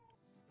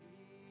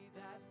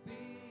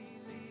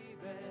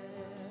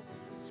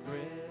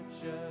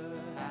Scripture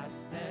has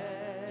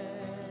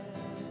said,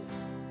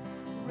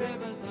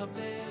 rivers of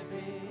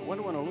living. What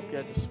I want to look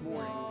at this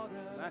morning,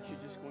 I'm actually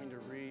just going to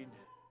read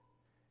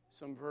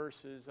some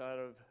verses out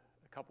of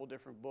a couple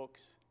different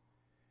books.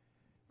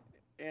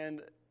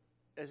 And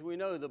as we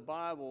know, the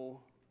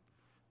Bible,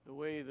 the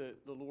way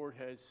that the Lord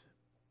has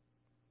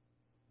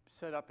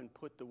set up and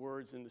put the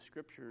words in the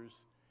Scriptures,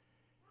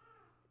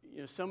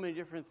 so many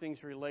different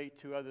things relate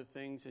to other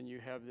things, and you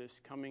have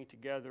this coming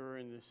together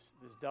and this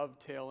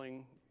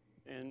dovetailing.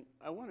 And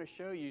I want to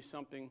show you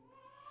something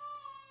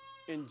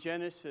in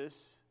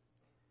Genesis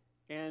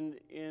and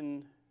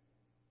in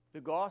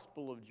the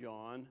Gospel of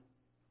John,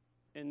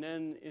 and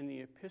then in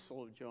the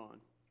Epistle of John.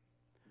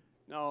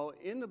 Now,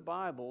 in the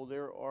Bible,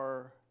 there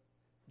are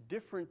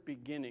different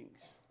beginnings.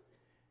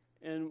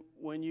 And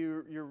when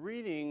you're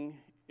reading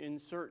in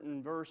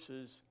certain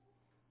verses,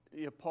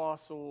 the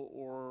apostle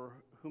or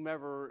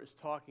whomever is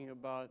talking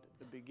about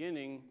the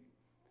beginning,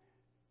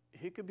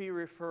 he could be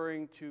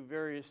referring to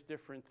various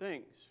different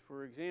things.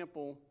 For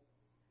example,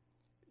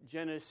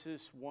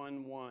 Genesis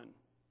 1:1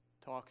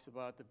 talks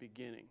about the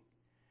beginning.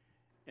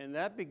 And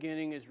that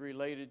beginning is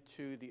related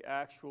to the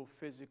actual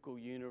physical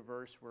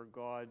universe where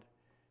God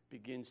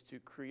begins to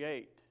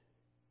create.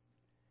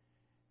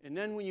 And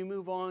then when you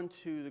move on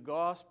to the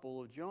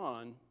Gospel of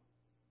John,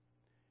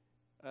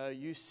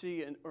 you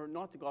see, or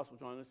not the Gospel of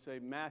John, let's say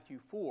Matthew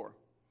 4.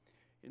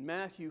 In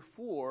Matthew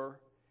 4,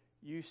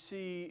 you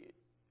see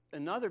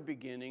another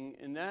beginning,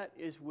 and that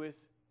is with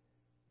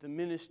the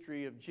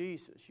ministry of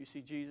Jesus. You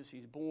see Jesus,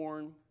 he's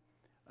born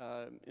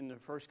in the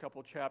first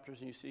couple chapters,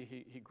 and you see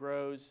he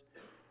grows.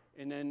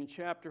 And then in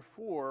chapter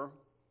 4,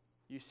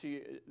 you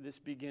see this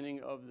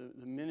beginning of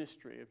the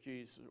ministry of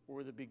Jesus,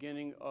 or the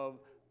beginning of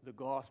the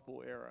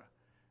gospel era,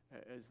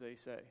 as they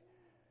say.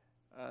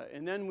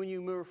 And then when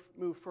you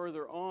move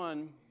further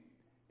on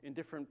in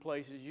different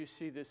places, you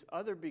see this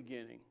other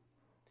beginning.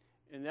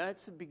 And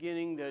that's the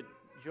beginning that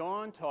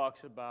John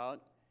talks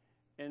about,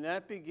 and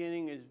that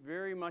beginning is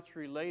very much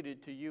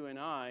related to you and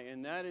I,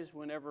 and that is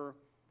whenever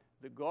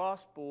the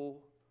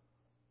gospel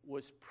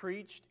was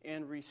preached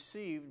and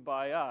received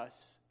by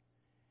us,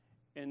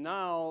 and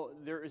now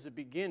there is a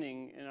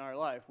beginning in our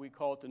life. We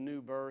call it the new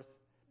birth,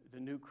 the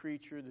new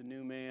creature, the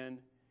new man,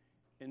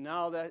 and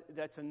now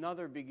that's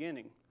another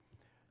beginning.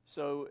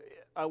 So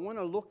I want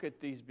to look at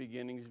these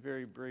beginnings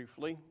very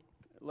briefly.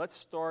 Let's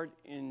start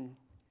in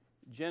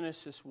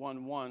Genesis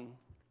 1:1,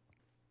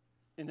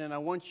 and then I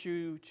want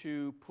you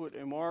to put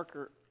a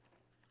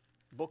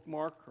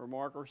bookmark or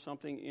mark or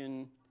something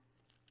in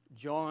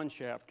John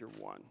chapter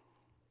 1.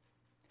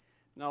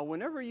 Now,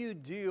 whenever you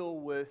deal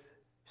with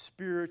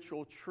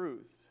spiritual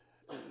truth,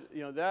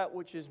 that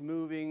which is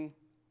moving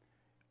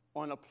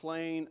on a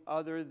plane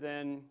other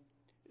than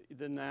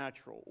the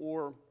natural,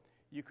 or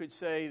you could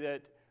say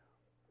that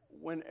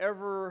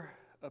whenever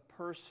a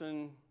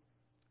person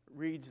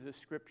reads the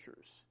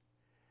Scriptures,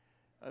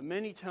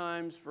 many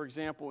times, for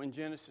example, in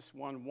Genesis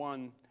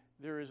 1:1,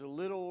 there is a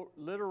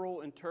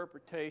literal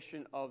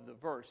interpretation of the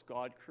verse,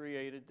 God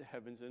created the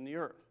heavens and the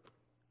earth.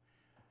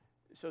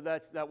 So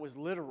that was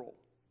literal.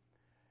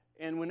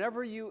 And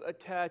whenever you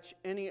attach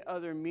any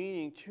other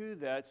meaning to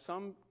that,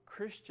 some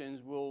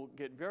Christians will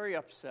get very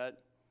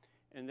upset,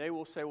 and they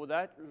will say, well,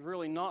 that's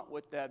really not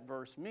what that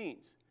verse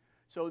means.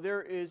 So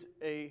there is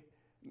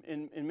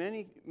in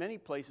many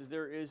places,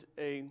 there is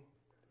a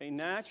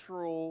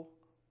natural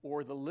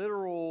or the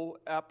literal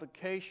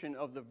application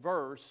of the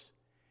verse,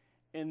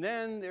 and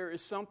then there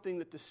is something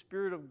that the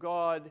Spirit of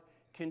God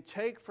can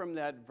take from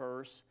that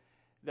verse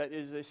that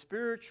is a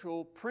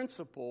spiritual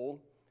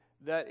principle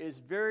that is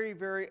very,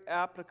 very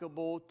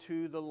applicable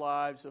to the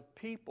lives of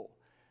people.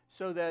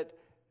 So that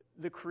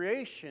the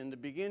creation, the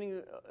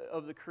beginning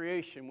of the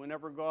creation,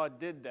 whenever God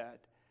did that,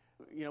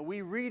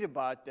 we read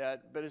about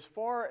that, but as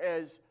far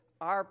as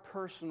our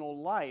personal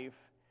life,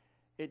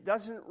 it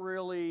doesn't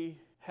really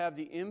have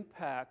the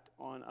impact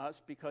on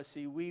us because,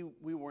 see, we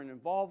weren't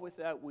involved with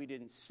that. We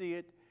didn't see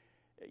it.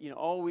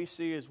 All we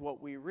see is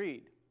what we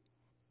read.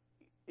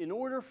 In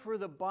order for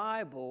the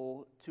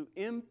Bible to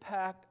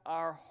impact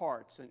our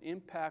hearts and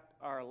impact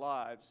our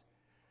lives,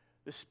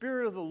 the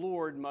Spirit of the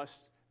Lord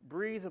must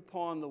breathe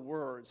upon the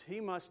words. He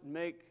must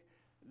make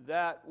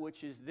that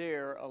which is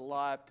there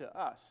alive to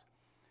us.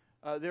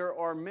 There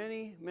are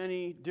many,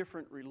 many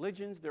different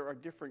religions. There are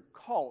different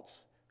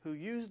cults who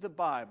use the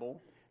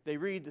Bible. They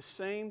read the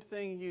same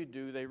thing you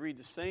do. They read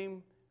the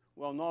same,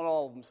 well, not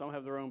all of them. Some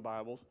have their own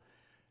Bibles.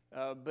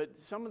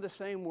 But some of the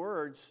same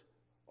words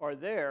are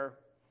there.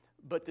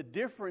 But the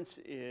difference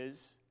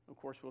is, of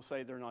course, we'll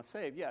say they're not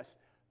saved, yes.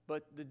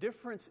 But the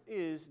difference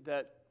is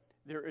that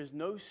there is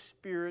no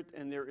spirit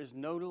and there is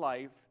no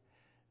life.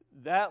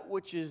 That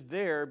which is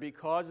there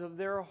because of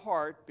their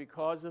heart,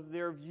 because of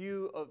their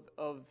view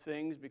of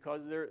things,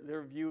 because of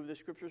their view of the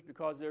Scriptures,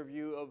 because of their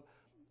view of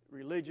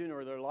religion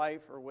or their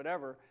life or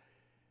whatever,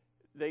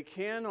 they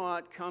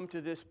cannot come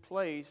to this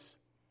place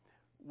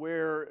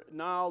where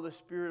now the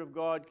Spirit of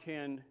God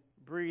can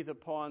breathe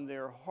upon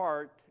their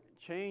heart,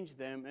 change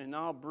them, and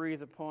now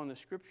breathe upon the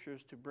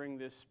Scriptures to bring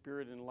this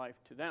spirit and life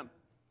to them.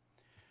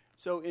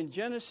 So in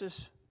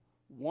Genesis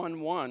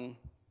 1:1, it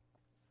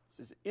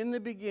says, "In the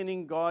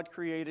beginning God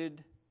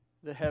created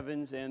the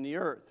heavens and the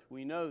earth."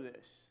 We know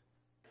this.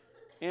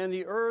 "And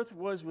the earth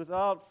was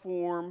without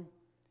form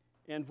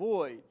and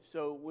void."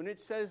 So when it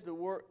says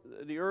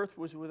the earth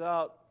was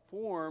without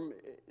form,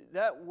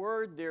 that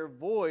word there,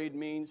 void,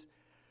 means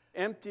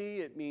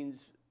empty, it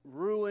means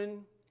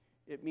ruin,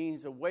 it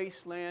means a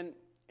wasteland,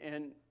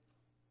 and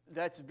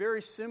that's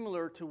very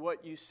similar to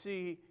what you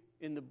see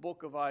in the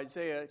book of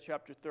Isaiah,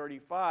 chapter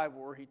 35,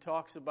 where he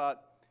talks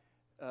about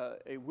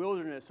a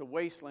wilderness, a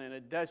wasteland,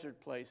 a desert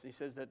place. He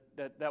says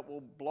that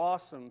will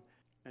blossom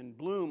and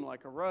bloom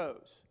like a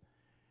rose.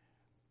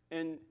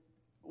 And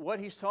what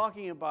he's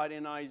talking about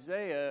in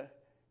Isaiah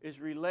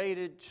is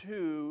related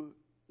to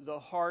the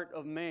heart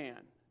of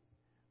man,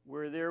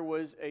 where there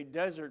was a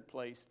desert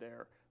place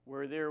there,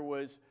 where there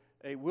was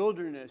a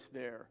wilderness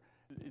there.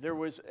 There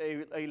was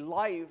a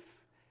life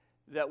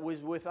that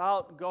was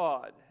without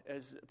God,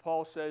 as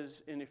Paul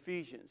says in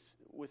Ephesians,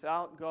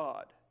 without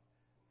God,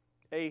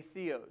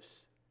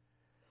 atheos,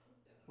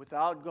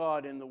 without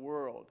God in the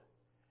world.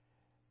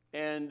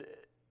 And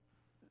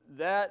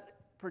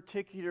that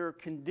particular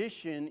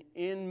condition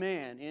in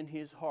man, in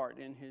his heart,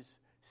 in his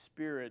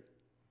spirit,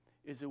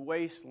 is a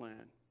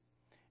wasteland.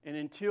 And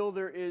until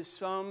there is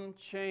some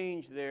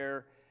change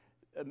there,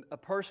 a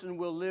person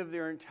will live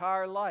their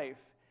entire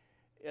life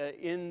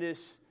in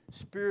this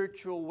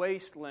spiritual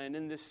wasteland,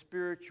 in this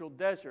spiritual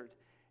desert.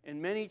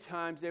 And many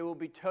times they will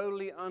be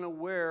totally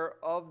unaware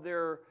of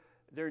their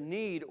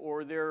need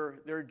or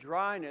their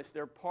dryness,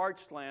 their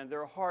parched land,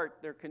 their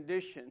heart, their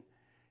condition.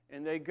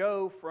 And they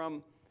go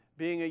from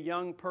being a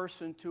young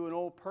person to an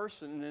old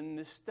person in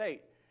this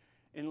state.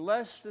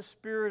 Unless the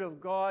Spirit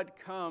of God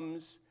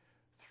comes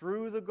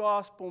through the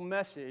gospel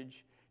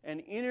message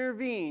and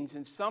intervenes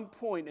in some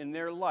point in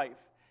their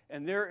life,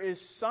 and there is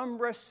some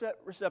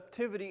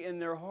receptivity in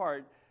their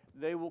heart,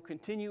 they will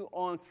continue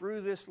on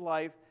through this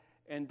life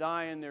and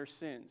die in their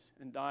sins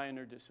and die in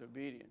their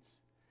disobedience.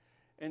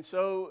 And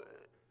so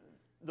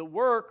the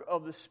work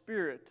of the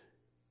Spirit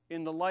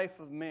in the life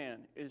of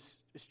man is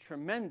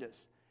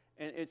tremendous,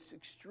 and it's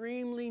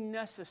extremely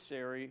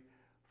necessary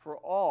for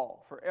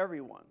all, for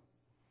everyone.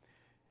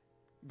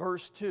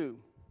 Verse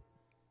 2,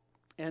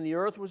 "And the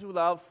earth was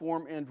without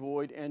form and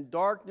void, and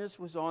darkness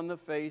was on the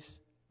face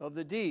of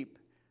the deep."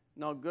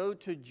 Now go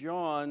to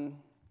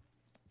John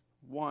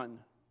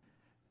 1.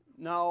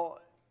 Now,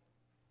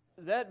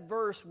 that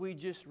verse we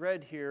just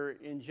read here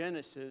in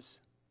Genesis,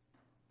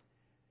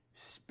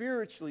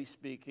 spiritually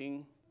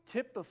speaking,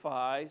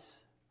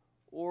 typifies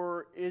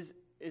or is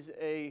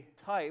a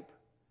type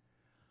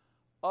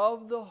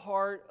of the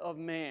heart of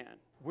man,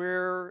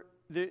 where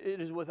it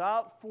is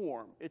without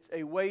form. It's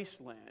a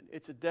wasteland.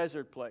 It's a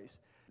desert place.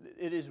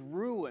 It is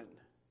ruin.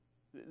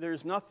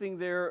 There's nothing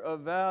there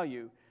of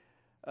value.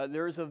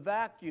 There is a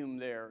vacuum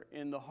there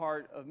in the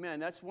heart of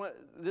man. That's what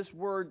this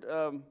word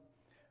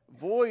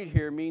void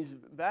here means.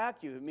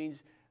 Vacuum. It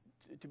means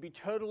to be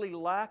totally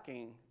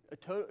lacking.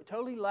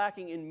 Totally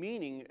lacking in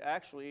meaning,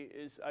 actually,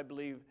 is, I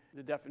believe,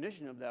 the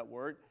definition of that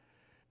word.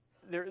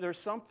 There's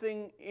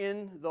something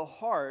in the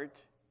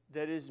heart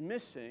that is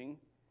missing.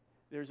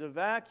 There's a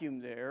vacuum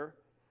there.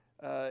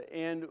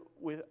 And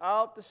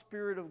without the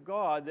Spirit of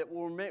God, that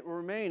will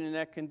remain in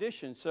that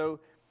condition. So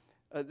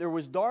there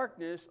was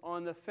darkness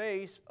on the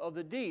face of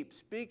the deep,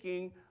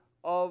 speaking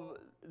of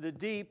the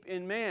deep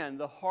in man,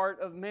 the heart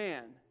of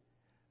man,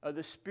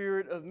 the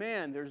spirit of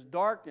man. There's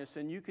darkness,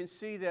 and you can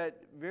see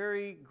that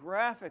very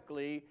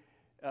graphically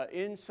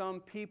in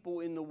some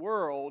people in the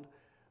world,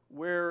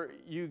 where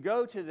you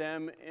go to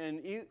them,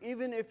 and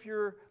even if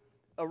you're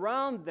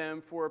around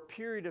them for a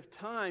period of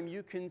time,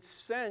 you can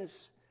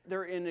sense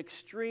they're in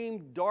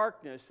extreme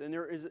darkness, and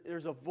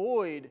there's a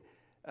void.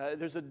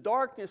 There's a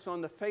darkness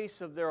on the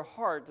face of their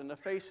heart and the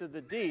face of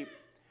the deep.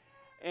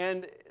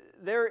 And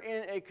they're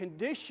in a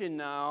condition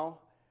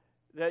now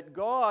that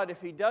God, if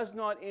He does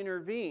not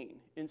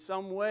intervene in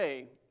some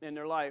way in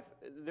their life,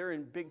 they're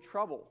in big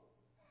trouble.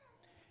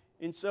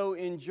 And so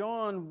in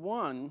John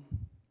 1,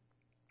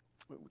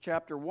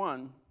 chapter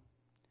 1,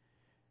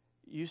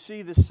 you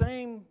see the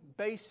same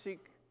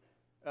basic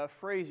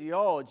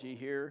phraseology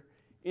here.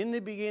 "In the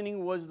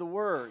beginning was the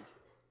Word,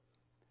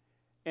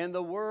 and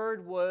the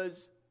Word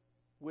was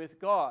with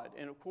God."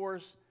 And of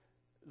course,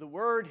 the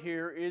Word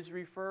here is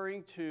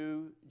referring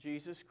to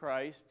Jesus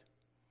Christ.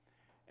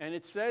 And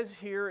it says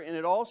here, and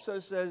it also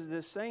says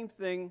the same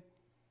thing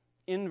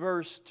in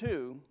verse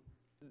 2,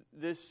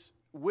 this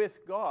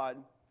with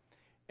God.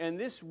 And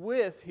this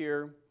with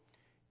here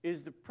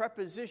is the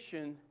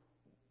preposition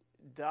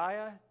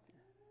dia.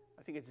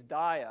 I think it's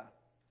dia.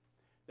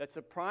 That's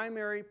a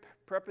primary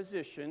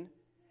preposition.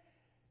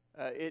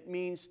 It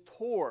means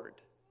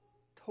toward.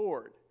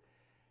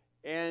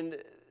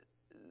 And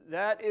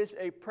that is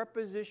a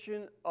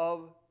preposition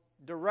of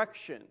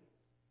direction.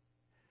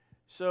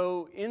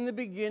 So in the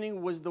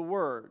beginning was the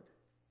Word,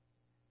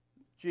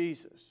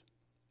 Jesus.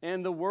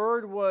 And the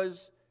Word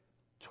was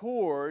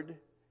toward,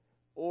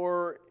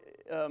 or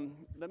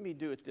let me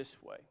do it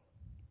this way,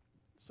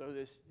 so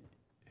this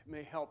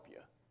may help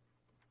you.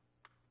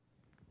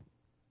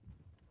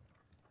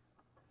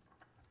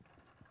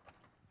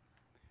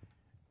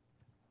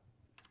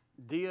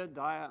 dia,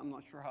 I'm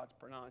not sure how it's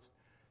pronounced.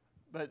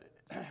 But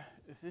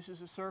if this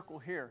is a circle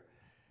here,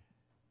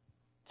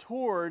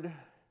 toward,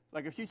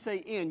 like if you say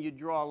in, you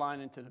draw a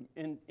line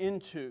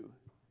into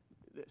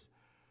this.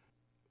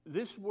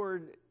 This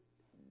word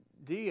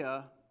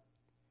dia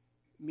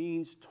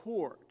means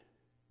toward.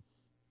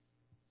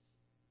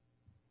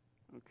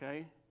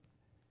 Okay?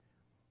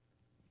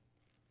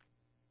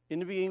 In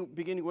the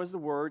beginning was the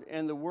Word,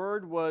 and the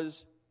Word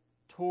was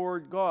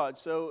toward God.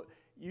 So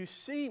you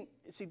see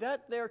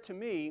that there to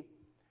me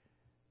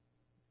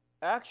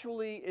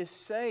actually is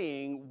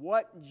saying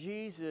what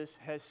Jesus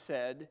has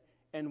said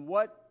and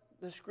what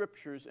the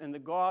Scriptures and the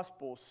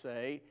Gospels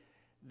say,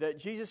 that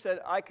Jesus said,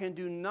 I can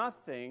do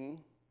nothing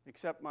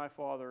except my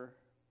Father,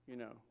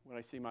 what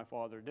I see my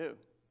Father do.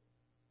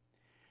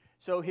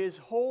 So his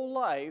whole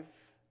life,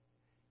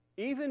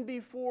 even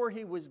before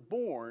he was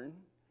born,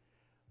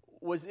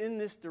 was in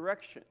this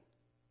direction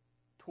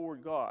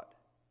toward God.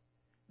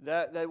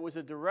 That was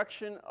a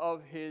direction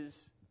of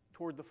his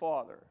toward the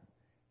Father.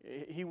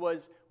 He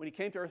was, when he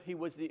came to earth, he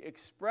was the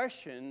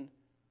expression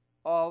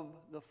of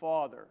the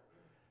Father.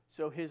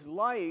 So his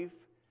life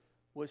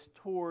was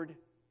toward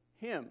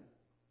him,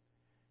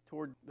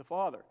 toward the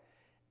Father.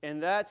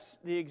 And that's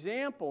the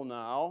example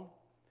now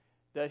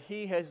that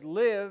he has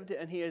lived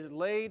and he has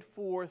laid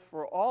forth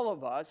for all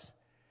of us,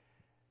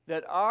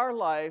 that our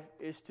life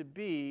is to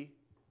be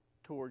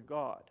toward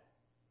God.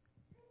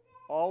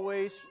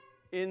 Always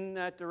in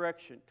that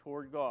direction,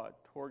 toward God,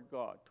 toward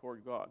God,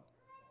 toward God.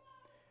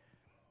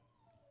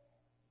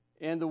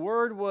 And the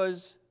Word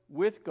was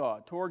with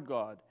God, toward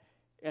God.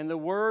 And the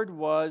Word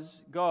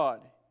was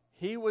God.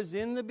 He was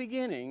in the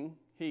beginning,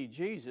 he,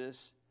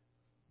 Jesus,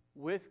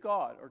 with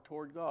God or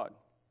toward God.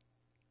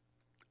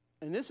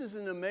 And this is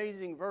an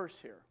amazing verse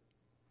here.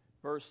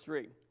 Verse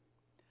 3.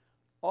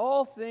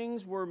 All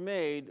things were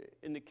made,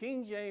 and the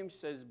King James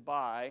says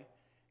by,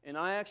 and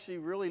I actually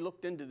really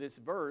looked into this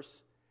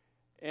verse,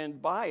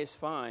 and by is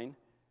fine,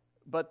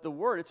 but the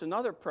word, it's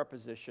another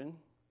preposition.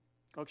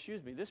 Oh,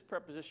 excuse me, this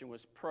preposition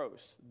was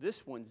pros.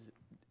 This one's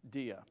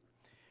dia.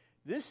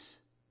 This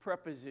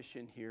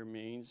preposition here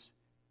means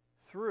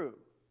through.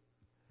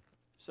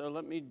 So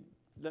let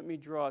me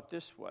draw it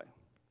this way.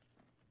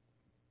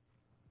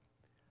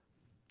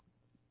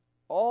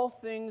 All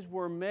things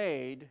were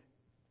made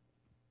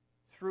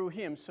through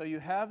him. So you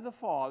have the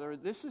Father.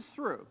 This is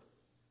through.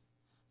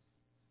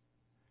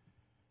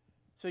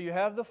 So you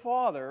have the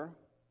Father,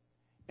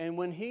 and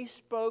when he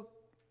spoke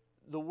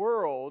the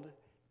world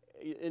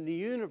in the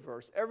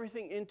universe,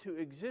 everything into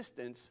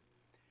existence,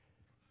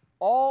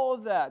 all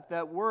of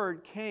that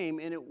word came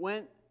and it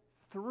went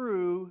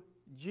through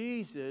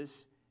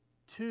Jesus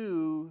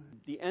to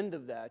the end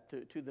of that,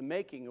 to the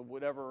making of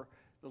whatever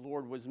the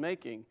Lord was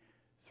making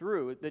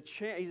through.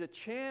 He's a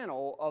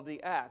channel of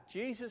the act.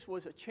 Jesus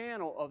was a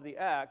channel of the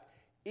act,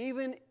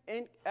 even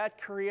at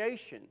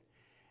creation.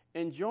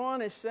 And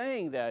John is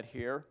saying that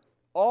here.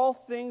 All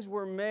things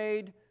were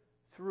made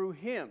through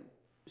him.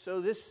 So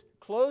this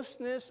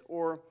closeness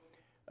or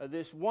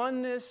this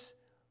oneness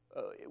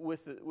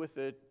with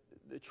the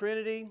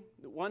Trinity,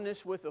 the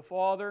oneness with the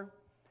Father,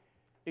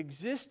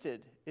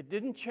 existed. It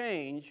didn't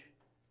change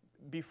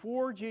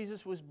before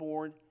Jesus was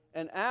born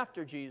and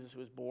after Jesus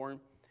was born.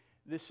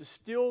 This is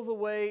still the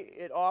way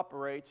it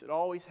operates. It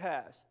always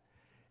has.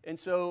 And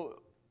so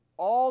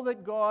all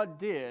that God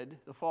did,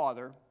 the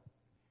Father,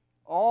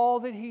 all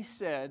that he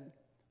said,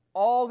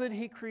 all that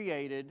he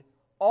created,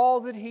 all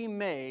that he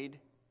made,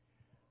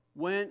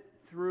 went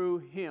through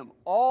him.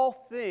 All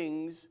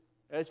things,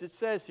 as it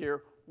says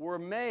here, were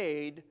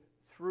made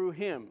through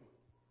him.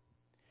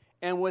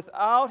 And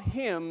without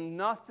him,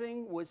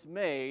 nothing was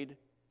made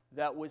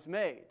that was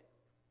made.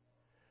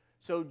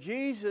 So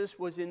Jesus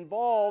was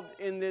involved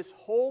in this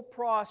whole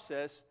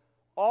process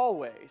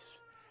always.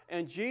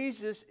 And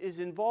Jesus is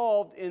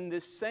involved in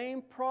this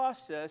same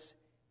process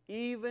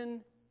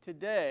even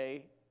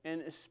today,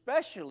 and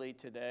especially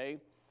today,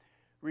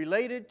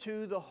 related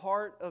to the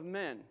heart of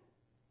men.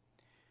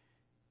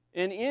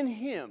 And in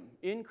him,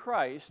 in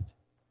Christ,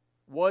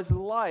 was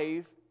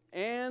life,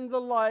 and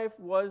the life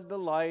was the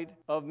light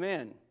of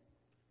men.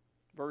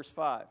 Verse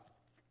 5.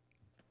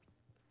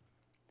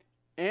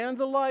 And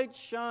the light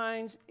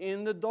shines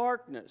in the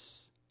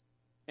darkness,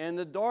 and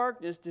the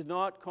darkness did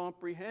not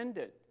comprehend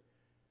it.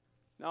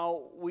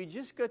 Now, we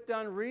just got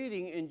done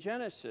reading in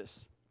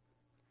Genesis.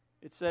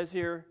 It says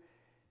here,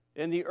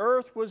 and the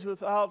earth was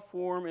without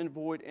form and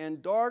void,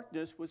 and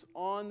darkness was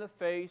on the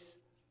face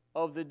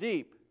of the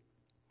deep.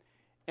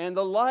 And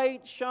the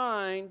light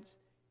shines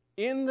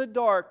in the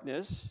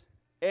darkness,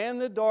 and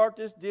the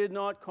darkness did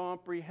not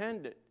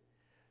comprehend it.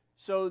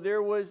 So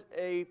there was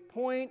a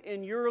point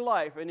in your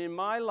life and in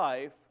my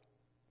life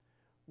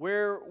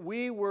where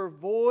we were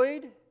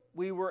void,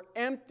 we were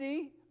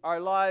empty, our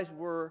lives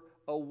were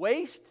a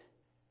waste,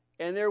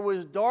 and there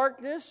was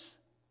darkness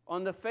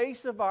on the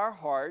face of our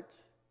heart.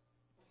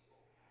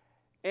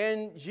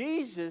 And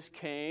Jesus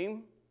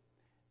came,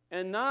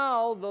 and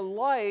now the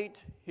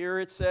light, here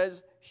it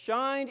says,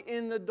 shined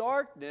in the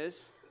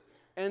darkness,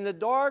 and the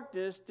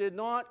darkness did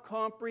not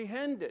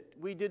comprehend it.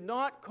 We did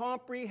not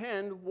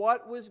comprehend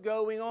what was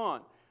going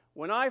on.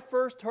 When I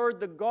first heard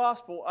the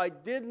gospel, I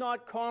did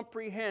not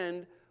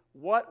comprehend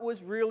what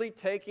was really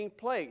taking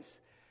place.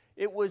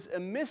 It was a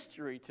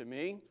mystery to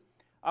me.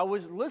 I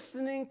was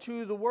listening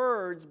to the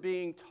words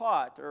being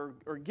taught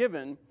or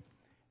given,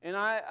 and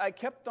I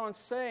kept on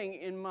saying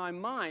in my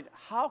mind,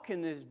 how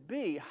can this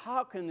be?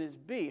 How can this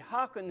be?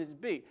 How can this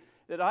be?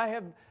 That I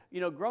have,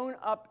 grown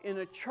up in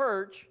a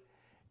church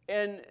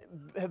and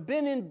have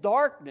been in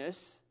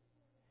darkness,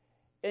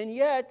 and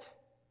yet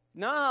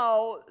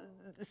now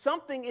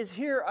something is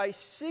here. I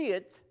see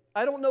it.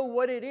 I don't know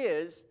what it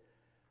is,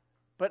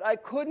 but I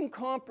couldn't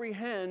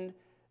comprehend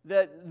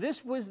that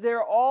this was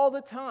there all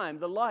the time,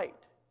 the light.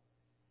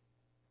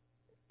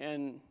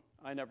 And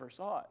I never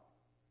saw it.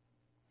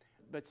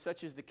 But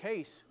such is the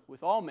case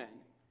with all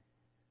men.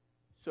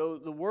 So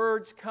the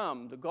words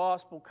come, the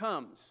gospel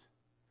comes,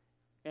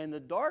 and the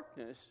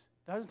darkness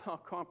does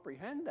not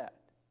comprehend that.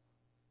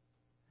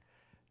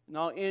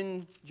 Now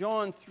in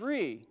John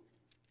 3,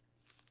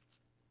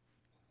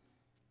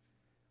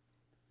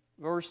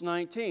 verse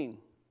 19,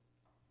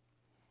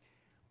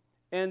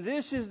 and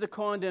this is the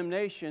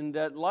condemnation,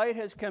 that light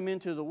has come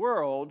into the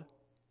world,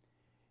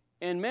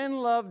 and men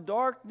love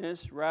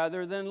darkness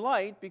rather than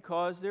light,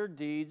 because their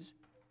deeds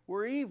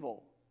were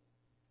evil.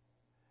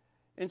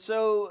 And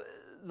so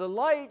the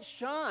light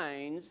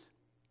shines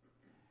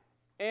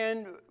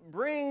and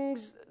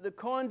brings the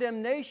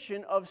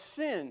condemnation of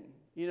sin.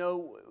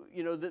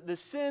 The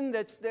sin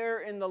that's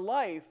there in the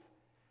life,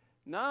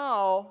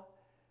 now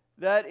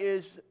that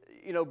is,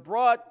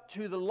 brought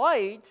to the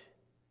light,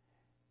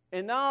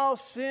 and now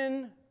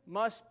sin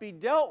must be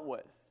dealt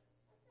with.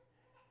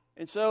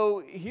 And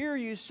so here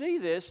you see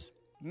this.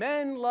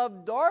 Men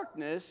love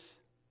darkness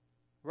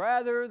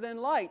rather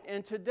than light.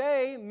 And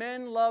today,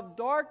 men love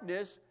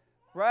darkness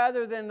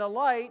rather than the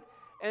light.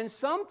 And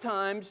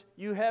sometimes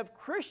you have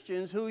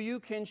Christians who you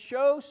can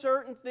show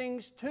certain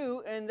things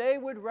to, and they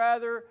would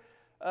rather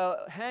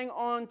hang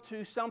on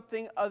to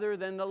something other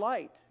than the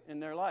light in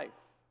their life.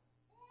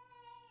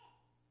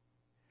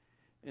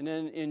 And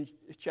then in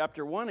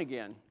chapter 1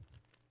 again,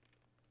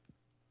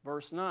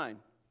 verse 9.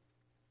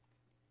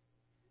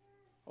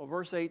 Well,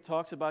 verse 8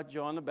 talks about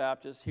John the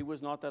Baptist. He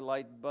was not that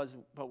light,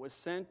 but was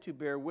sent to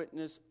bear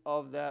witness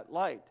of that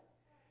light.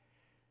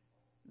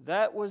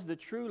 That was the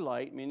true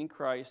light, meaning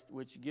Christ,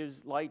 which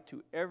gives light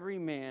to every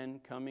man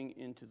coming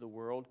into the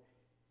world.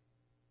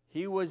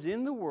 He was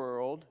in the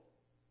world,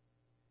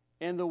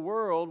 and the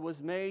world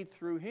was made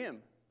through him,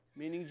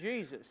 meaning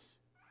Jesus.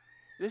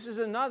 This is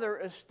another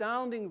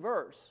astounding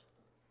verse.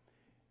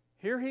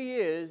 Here he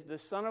is, the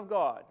Son of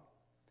God,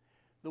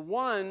 the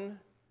one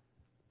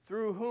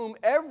through whom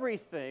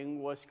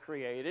everything was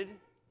created,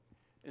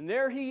 and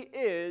there he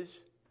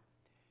is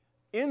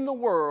in the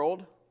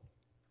world.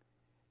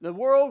 The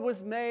world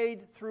was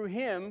made through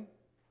him,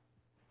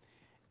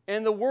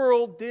 and the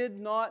world did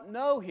not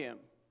know him.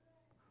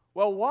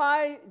 Well,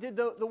 why did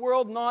the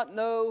world not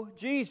know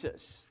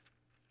Jesus?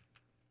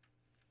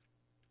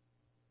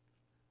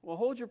 Well,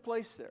 hold your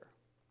place there.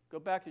 Go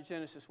back to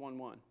Genesis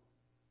 1:1.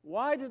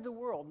 Why did the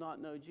world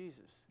not know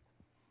Jesus?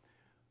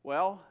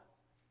 Well,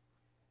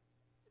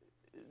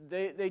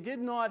 they did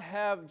not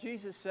have,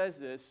 Jesus says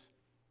this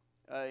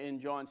in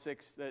John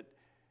 6, that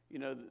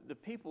the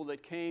people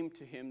that came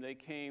to him, they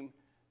came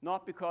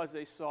not because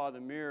they saw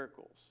the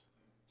miracles.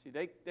 See,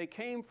 they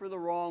came for the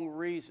wrong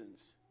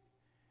reasons.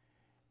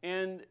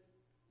 And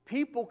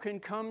people can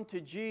come to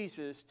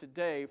Jesus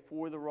today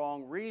for the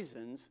wrong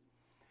reasons,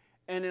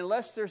 and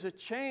unless there's a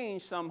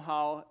change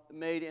somehow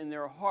made in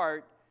their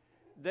heart,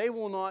 they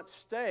will not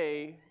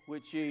stay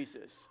with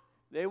Jesus.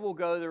 They will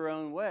go their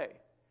own way.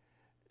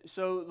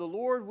 So the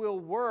Lord will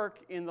work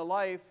in the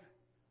life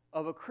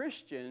of a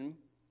Christian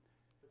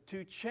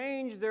to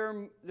change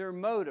their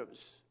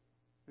motives.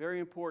 Very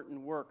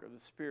important work of the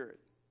Spirit.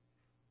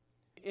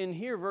 In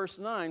here, verse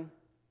 9,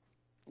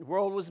 the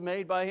world was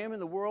made by him,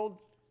 and the world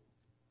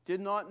did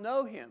not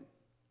know him.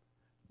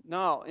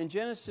 Now, in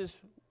Genesis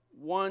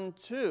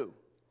 1:2,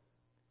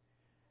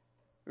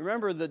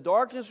 remember, the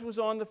darkness was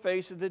on the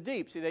face of the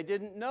deep. See, they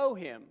didn't know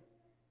him.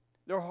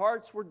 Their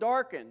hearts were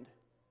darkened.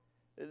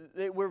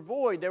 They were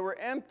void. They were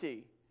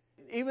empty.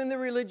 Even the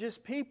religious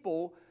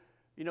people,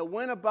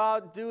 went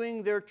about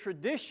doing their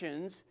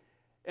traditions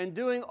and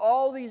doing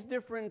all these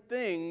different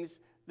things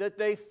that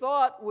they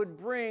thought would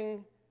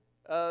bring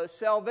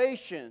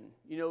salvation,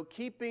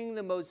 keeping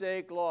the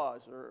Mosaic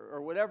laws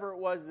or whatever it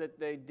was that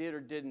they did or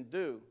didn't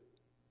do.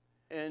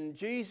 And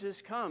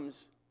Jesus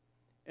comes,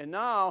 and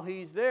now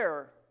he's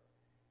there,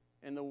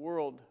 and the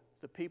world,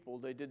 the people,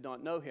 they did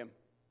not know him.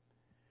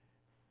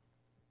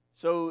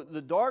 So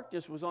the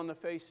darkness was on the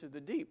face of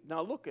the deep.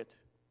 Now look it.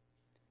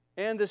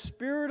 And the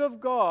Spirit of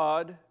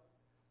God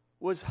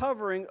was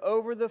hovering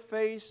over the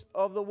face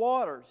of the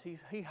waters.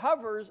 He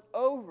hovers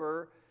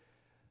over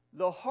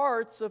the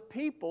hearts of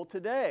people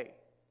today.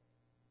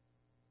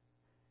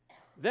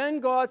 Then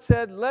God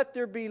said, "Let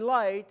there be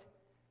light,"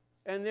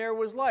 and there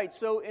was light.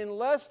 So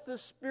unless the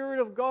Spirit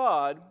of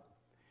God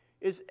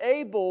is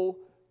able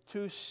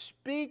to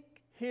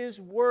speak His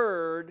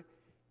word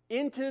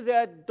into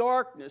that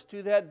darkness,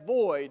 to that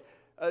void,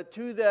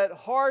 to that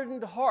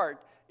hardened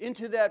heart,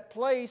 into that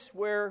place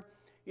where,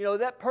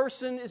 that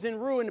person is in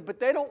ruin, but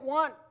they don't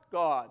want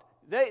God.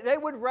 They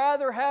would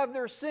rather have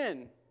their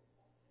sin.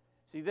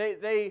 See,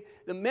 the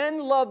men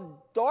love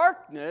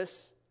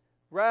darkness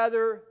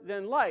rather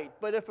than light.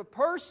 But if a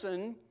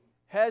person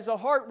has a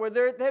heart where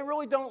they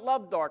really don't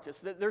love darkness,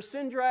 their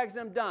sin drags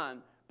them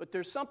down, but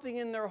there's something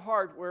in their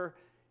heart where,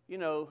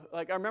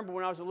 like I remember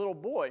when I was a little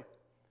boy,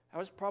 I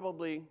was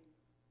probably,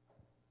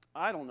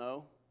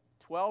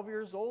 12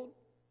 years old,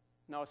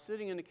 and I was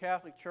sitting in the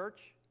Catholic church,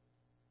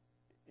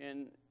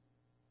 and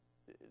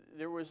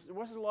there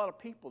wasn't a lot of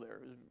people there.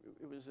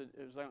 It was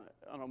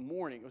on a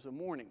morning. It was a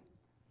morning.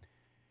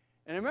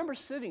 And I remember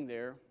sitting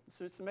there.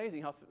 So it's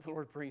amazing how the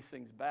Lord brings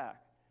things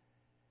back.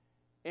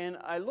 And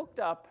I looked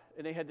up,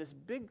 and they had this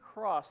big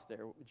cross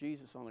there, with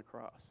Jesus on the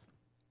cross.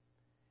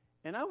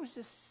 And I was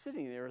just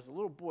sitting there as a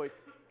little boy,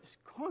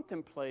 just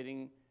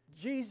contemplating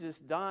Jesus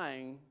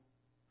dying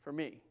for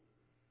me.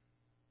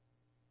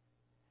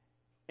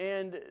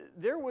 And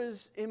there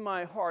was in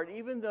my heart,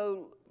 even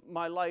though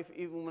my life,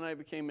 even when I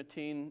became a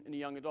teen and a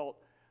young adult,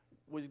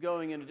 was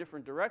going in a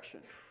different direction,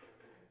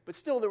 but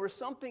still there was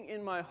something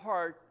in my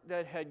heart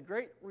that had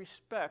great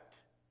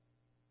respect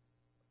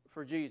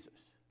for Jesus.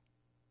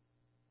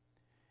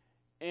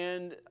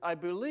 And I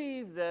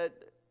believe that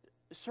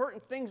certain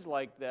things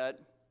like that,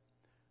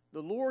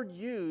 the Lord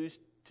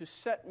used to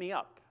set me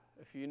up,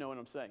 if you know what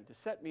I'm saying, to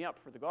set me up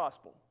for the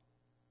gospel,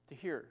 to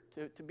hear,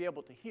 to be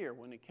able to hear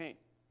when it came.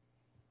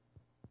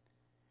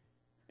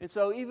 And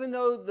so even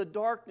though the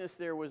darkness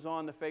there was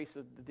on the face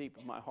of the deep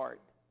of my heart,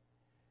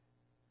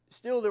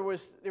 still there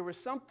was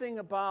something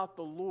about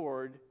the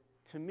Lord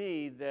to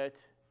me that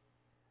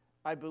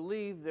I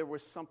believe there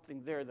was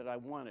something there that I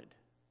wanted,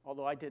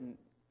 although I didn't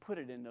put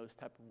it in those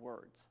type of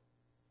words.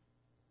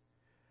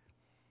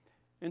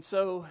 And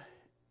so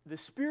the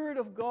Spirit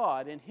of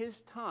God in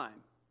His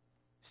time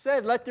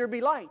said, "Let there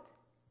be light."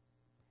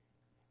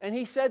 And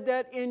He said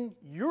that in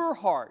your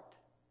heart.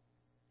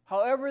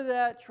 However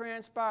that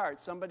transpired,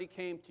 somebody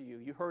came to you,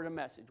 you heard a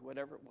message,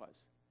 whatever it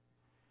was.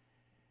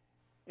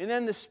 And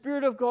then the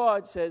Spirit of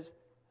God says,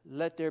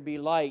 "Let there be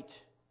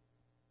light."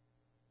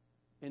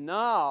 And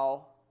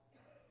now,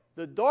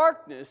 the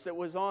darkness that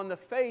was on the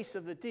face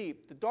of the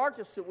deep, the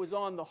darkness that was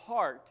on the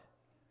heart,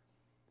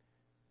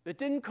 that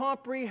didn't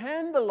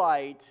comprehend the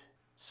light,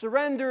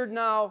 surrendered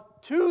now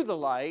to the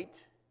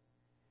light,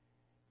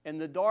 and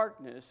the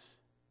darkness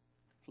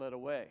fled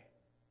away.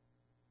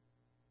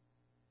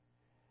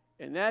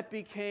 And that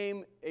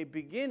became a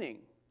beginning.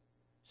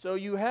 So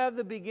you have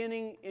the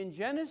beginning in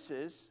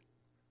Genesis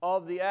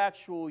of the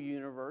actual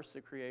universe,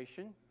 the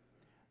creation,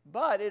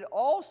 but it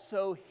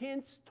also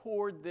hints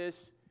toward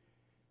this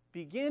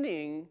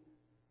beginning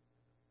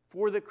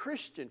for the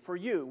Christian, for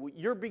you,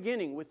 your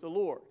beginning with the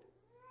Lord.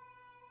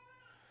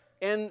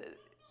 And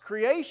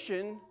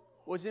creation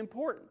was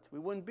important. We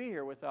wouldn't be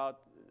here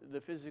without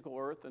the physical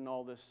earth and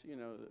all this,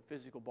 the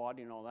physical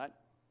body and all that.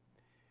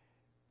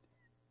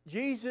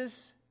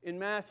 Jesus, in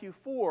Matthew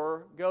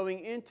 4,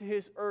 going into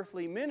His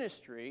earthly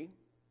ministry,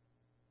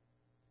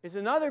 is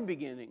another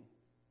beginning.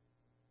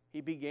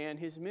 He began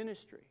His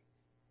ministry.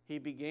 He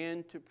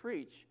began to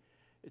preach.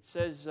 It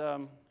says,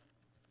 let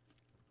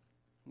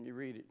me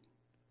read it.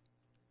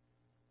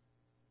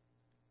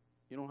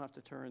 You don't have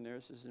to turn there.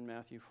 This is in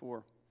Matthew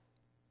 4.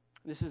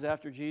 This is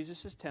after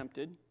Jesus is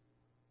tempted.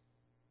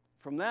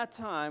 From that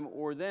time,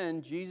 or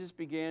then, Jesus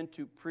began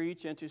to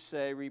preach and to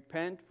say,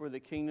 "Repent, for the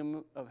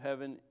kingdom of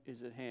heaven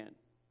is at hand."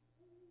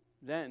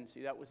 Then,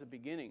 see, that was the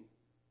beginning.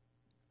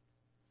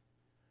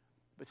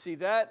 But see,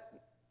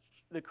 that,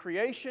 the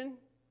creation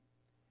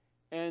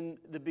and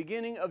the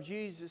beginning of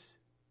Jesus'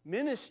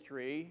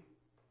 ministry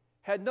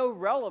had no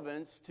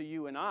relevance to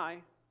you and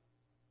I.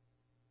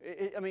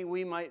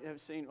 We might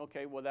have seen,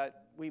 okay, well,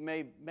 that we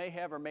may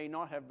have or may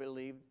not have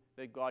believed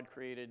that God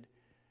created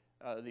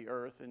the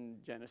earth in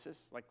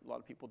Genesis, like a lot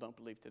of people don't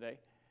believe today.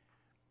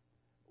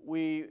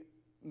 We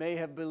may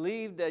have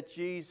believed that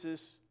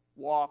Jesus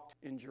walked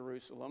in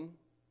Jerusalem.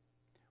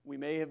 We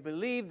may have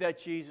believed that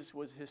Jesus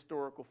was a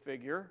historical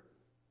figure.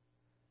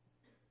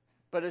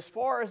 But as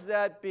far as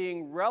that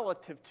being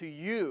relative to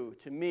you,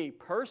 to me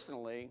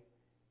personally,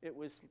 it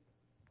was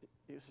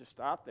just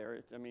out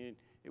there.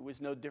 It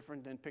was no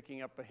different than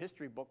picking up a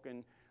history book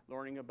and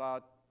learning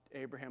about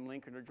Abraham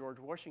Lincoln or George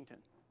Washington.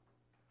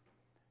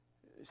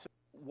 So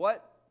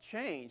what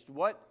changed?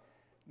 What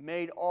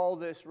made all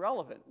this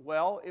relevant?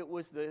 Well, it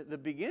was the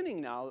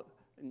beginning now,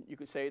 and you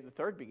could say the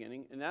third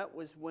beginning, and that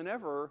was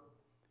whenever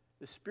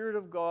the Spirit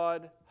of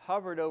God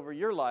hovered over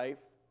your life,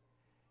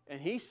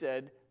 and He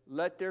said,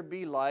 "Let there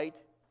be light."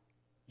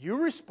 You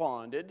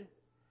responded.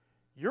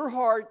 Your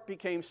heart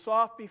became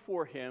soft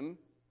before Him,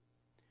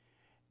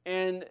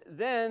 and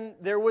then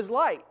there was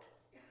light.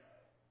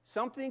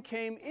 Something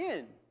came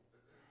in.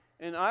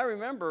 And I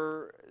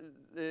remember,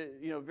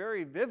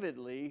 very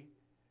vividly,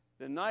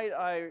 the night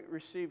I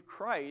received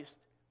Christ,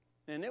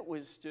 and it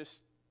was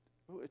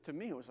to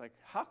me, it was like,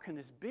 how can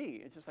this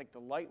be? It's just like the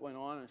light went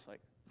on, and it's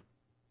like,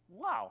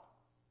 wow,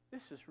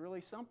 this is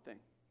really something.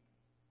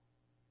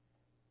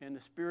 And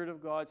the Spirit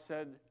of God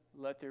said,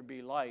 let there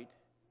be light,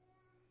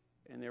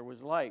 and there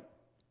was light.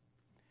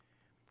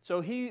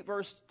 So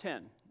verse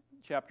 10,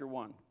 chapter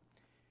 1.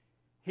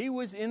 He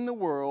was in the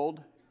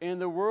world,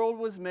 and the world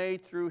was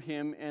made through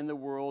him, and the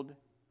world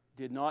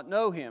did not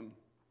know him.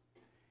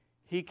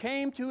 He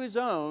came to his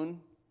own,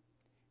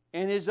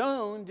 and his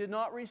own did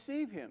not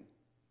receive him.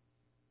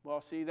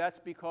 Well, see, that's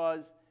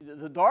because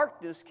the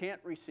darkness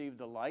can't receive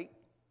the light.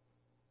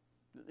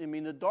 I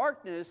mean, the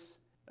darkness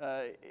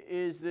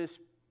is this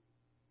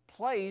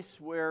place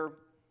where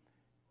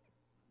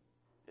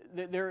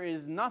there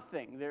is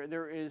nothing.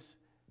 There is,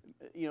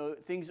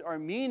 things are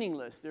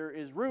meaningless. There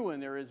is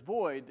ruin. There is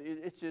void.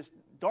 It's just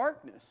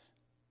darkness.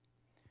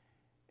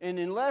 And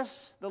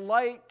unless the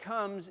light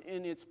comes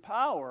in its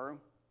power,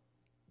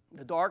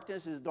 the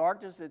darkness is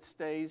darkness. It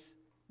stays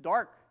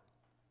dark.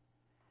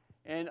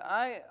 And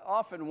I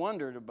often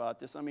wondered about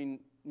this. I mean,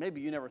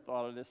 maybe you never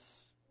thought of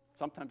this.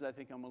 Sometimes I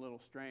think I'm a little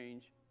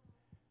strange.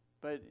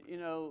 But,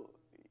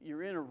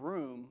 you're in a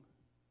room,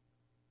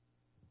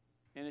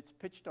 and it's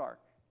pitch dark.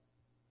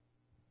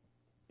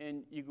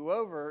 And you go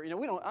over, I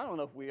don't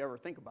know if we ever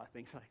think about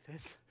things like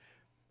this.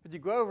 But you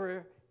go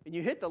over, and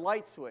you hit the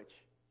light switch.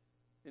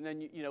 And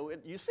then,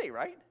 you see,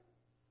 right?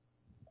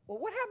 Well,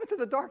 what happened to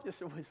the darkness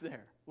that was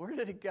there? Where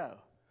did it go?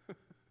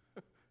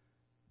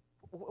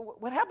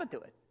 What happened to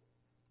it?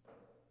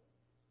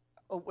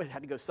 Oh, it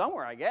had to go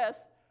somewhere, I guess.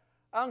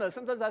 I don't know.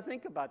 Sometimes I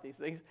think about these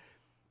things.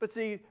 But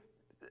see,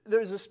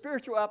 there's a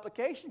spiritual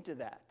application to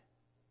that.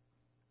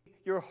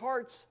 Your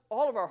hearts,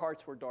 all of our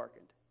hearts were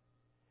darkened.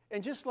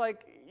 And just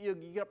like you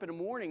get up in the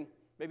morning,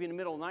 maybe in the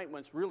middle of the night when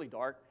it's really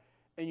dark,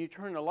 and you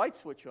turn the light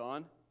switch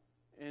on,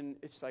 and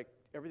it's like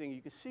everything,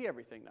 you can see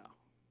everything now.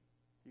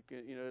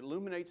 It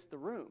illuminates the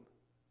room.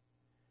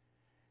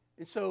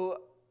 And so,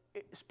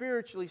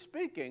 spiritually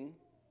speaking,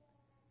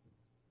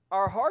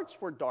 our hearts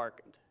were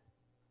darkened.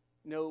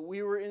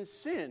 We were in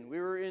sin. We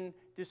were in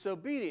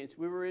disobedience.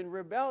 We were in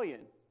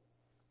rebellion.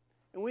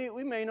 And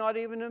we may not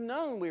even have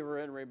known we were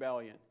in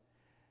rebellion.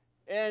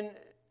 And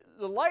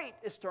the light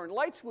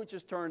switch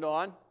is turned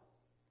on,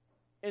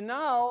 and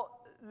now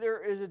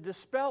there is a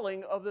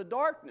dispelling of the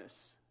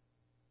darkness.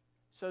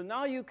 So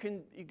now you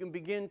can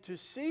begin to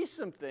see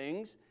some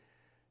things.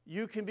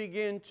 You can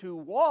begin to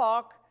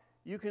walk.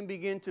 You can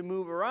begin to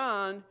move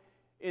around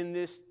in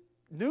this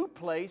new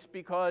place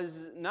because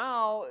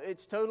now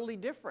it's totally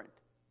different.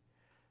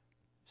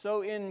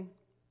 So in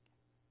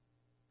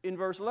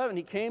verse 11,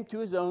 he came to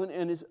his own,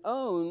 and his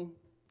own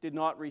did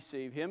not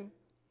receive him.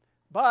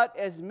 But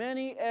as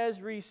many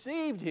as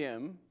received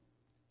him,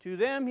 to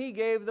them he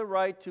gave the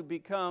right to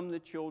become the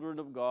children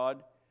of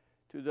God,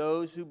 to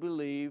those who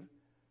believe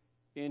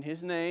in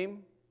his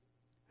name,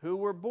 who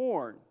were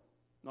born,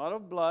 not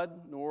of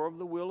blood, nor of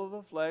the will of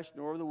the flesh,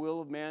 nor of the will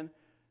of man.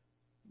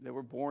 They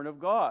were born of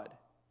God.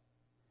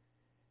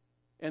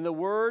 And the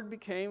Word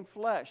became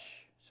flesh.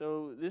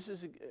 So this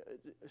is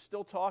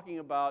still talking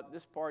about,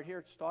 this part here,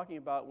 it's talking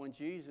about when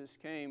Jesus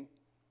came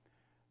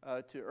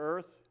to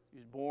earth. He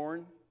was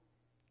born,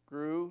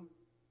 grew,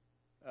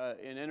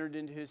 and entered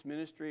into his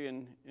ministry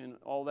and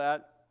all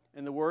that.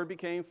 And the Word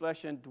became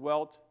flesh and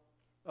dwelt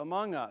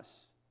among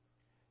us.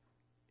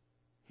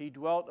 He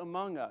dwelt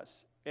among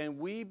us. And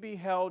we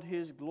beheld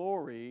his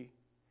glory,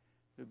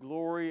 the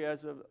glory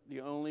as of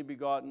the only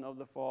begotten of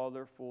the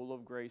Father, full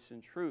of grace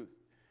and truth.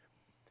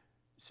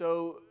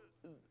 So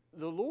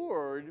the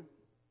Lord,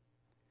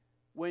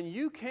 when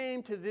you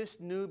came to this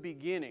new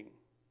beginning,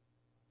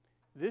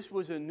 this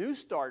was a new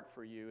start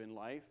for you in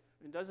life.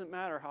 It doesn't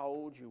matter how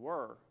old you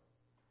were.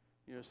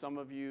 Some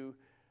of you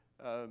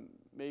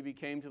maybe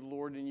came to the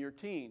Lord in your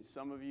teens.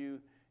 Some of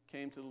you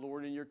came to the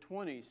Lord in your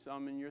 20s,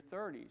 some in your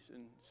 30s,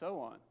 and so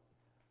on.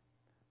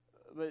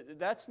 But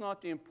that's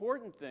not the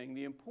important thing.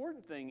 The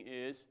important thing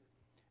is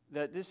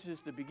that this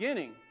is the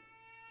beginning.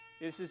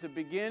 This is a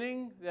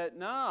beginning that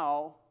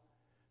now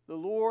the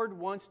Lord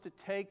wants to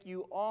take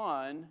you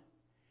on.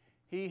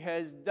 He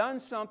has done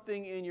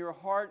something in your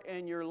heart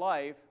and your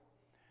life.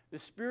 The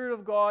Spirit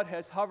of God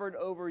has hovered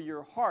over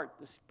your heart.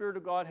 The Spirit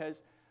of God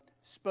has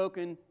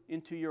spoken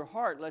into your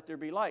heart, let there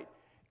be light.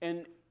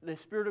 And the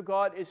Spirit of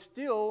God is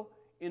still,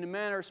 in a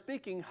manner of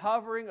speaking,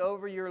 hovering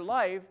over your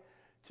life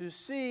to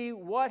see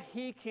what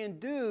He can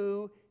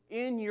do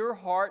in your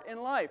heart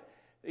and life.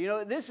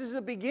 This is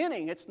a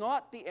beginning. It's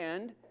not the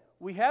end.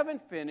 We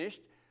haven't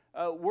finished.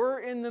 We're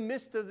in the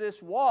midst of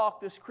this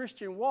walk, this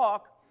Christian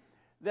walk,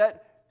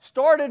 that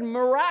started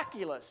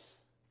miraculous.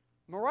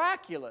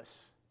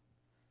 Miraculous.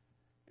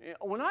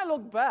 When I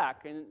look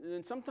back,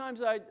 and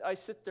sometimes I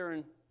sit there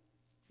and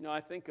I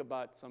think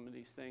about some of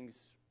these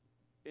things,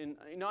 and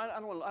I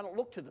don't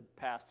look to the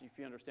past, if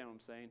you understand what I'm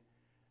saying,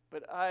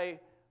 but I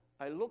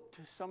look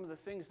to some of the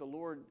things the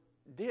Lord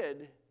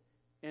did,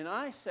 and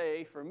I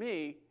say, for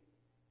me,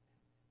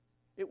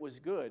 it was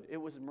good. It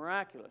was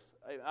miraculous.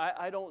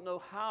 I don't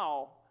know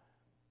how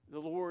the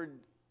Lord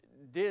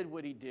did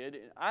what He did.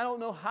 I don't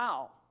know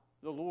how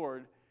the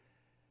Lord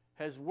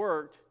has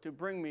worked to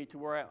bring me to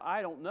where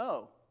I don't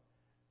know.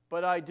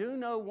 But I do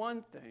know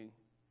one thing,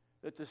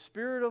 that the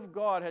Spirit of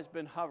God has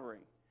been hovering.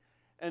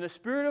 And the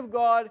Spirit of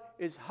God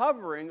is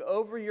hovering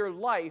over your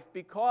life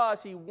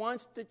because He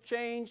wants to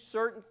change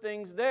certain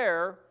things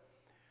there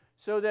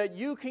so that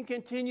you can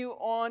continue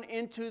on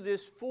into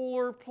this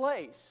fuller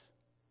place.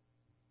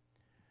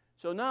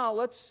 So now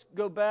let's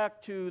go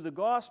back to the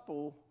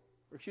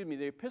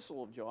the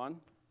Epistle of John.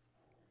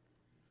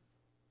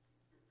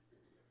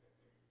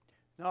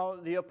 Now,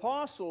 the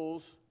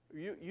apostles,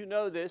 you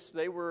know this,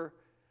 a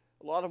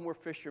lot of them were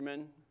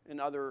fishermen and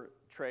other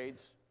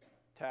trades,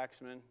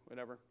 tacksmen,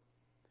 whatever.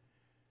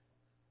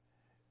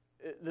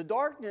 The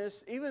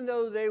darkness, even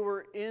though they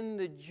were in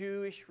the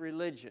Jewish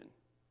religion,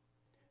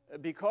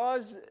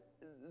 because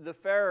the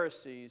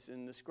Pharisees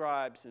and the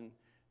scribes, and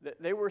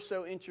they were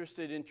so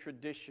interested in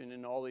tradition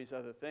and all these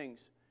other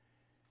things,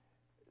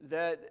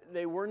 that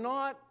they were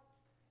not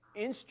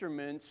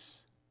instruments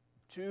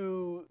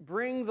to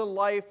bring the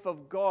life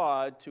of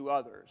God to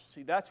others.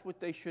 See, that's what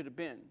they should have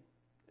been.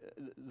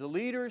 The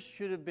leaders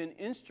should have been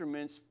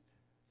instruments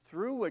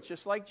through which,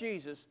 just like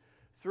Jesus,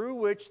 through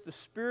which the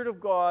Spirit of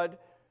God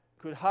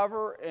could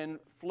hover and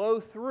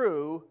flow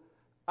through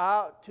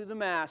out to the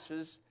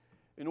masses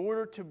in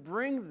order to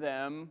bring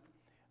them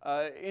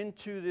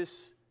into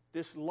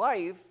this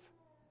life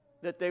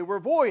that they were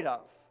void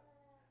of,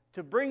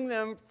 to bring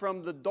them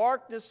from the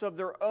darkness of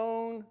their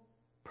own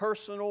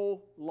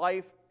personal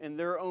life and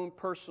their own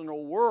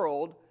personal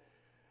world,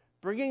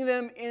 bringing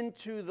them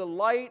into the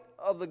light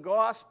of the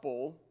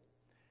gospel,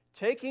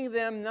 taking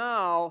them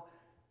now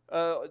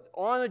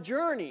on a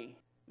journey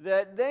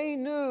that they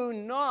knew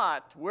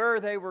not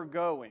where they were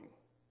going.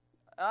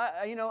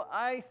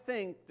 I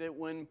think that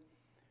when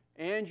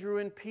Andrew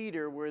and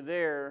Peter were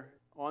there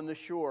on the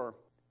shore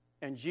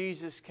and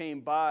Jesus came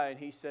by and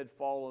He said,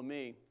 "Follow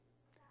me,"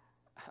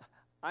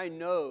 I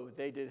know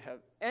they didn't have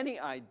any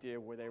idea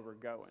where they were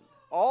going.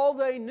 All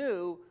they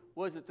knew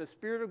was that the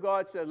Spirit of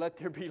God said, "Let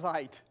there be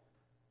light."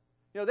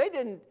 You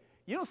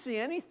don't see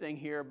anything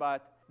here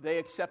about they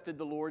accepted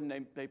the Lord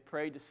and they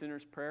prayed the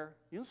sinner's prayer.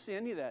 You don't see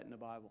any of that in the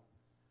Bible.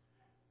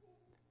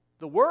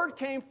 The word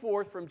came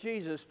forth from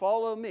Jesus,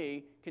 "Follow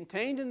me."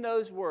 Contained in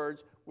those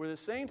words were the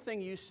same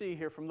thing you see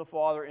here from the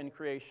Father in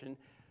creation.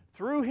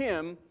 Through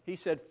Him, He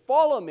said,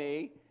 "Follow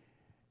me."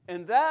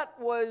 And that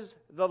was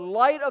the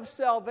light of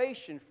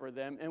salvation for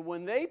them. And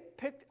when they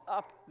picked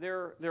up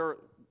their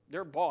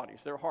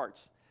bodies, their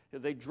hearts,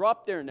 they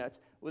dropped their nets,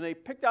 when they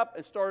picked up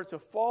and started to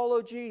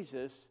follow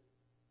Jesus,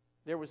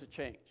 there was a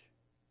change,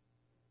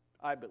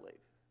 I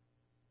believe.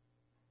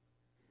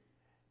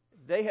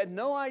 They had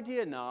no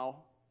idea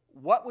now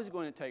what was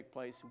going to take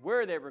place,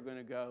 where they were going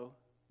to go,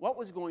 what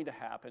was going to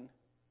happen.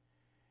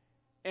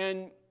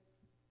 And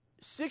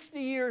 60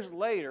 years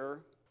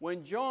later,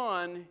 when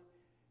John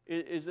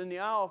is in the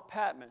Isle of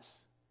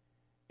Patmos,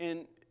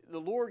 and the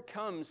Lord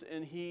comes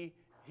and He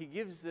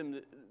gives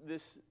them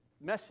this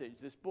message,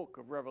 this book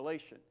of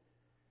Revelation.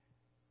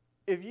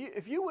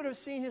 If you would have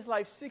seen his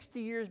life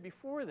 60 years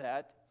before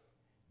that,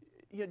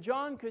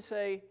 John could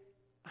say,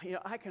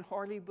 I can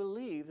hardly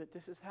believe that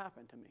this has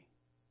happened to me.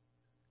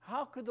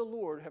 How could the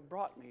Lord have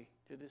brought me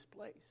to this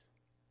place?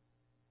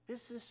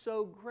 This is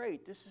so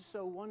great. This is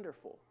so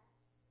wonderful.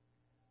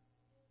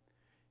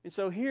 And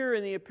so here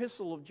in the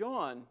Epistle of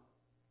John,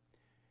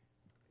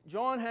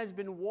 John has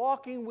been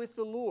walking with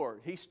the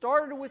Lord. He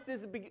started with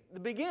the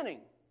beginning.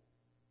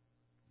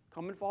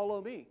 Come and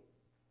follow me,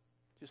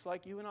 just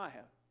like you and I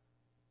have.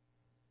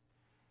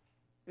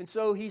 And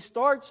so he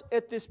starts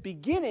at this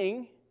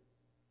beginning,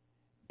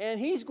 and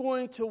he's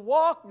going to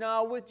walk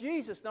now with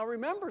Jesus. Now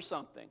remember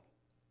something.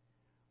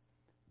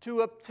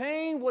 To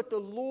obtain what the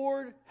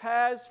Lord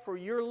has for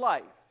your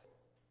life,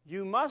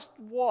 you must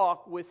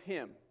walk with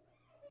Him.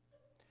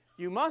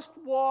 You must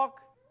walk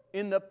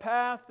in the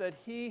path that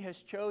He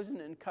has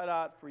chosen and cut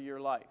out for your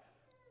life.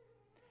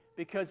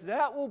 Because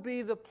that will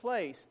be the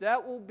place,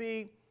 that will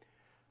be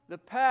the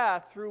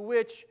path through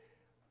which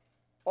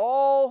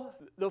all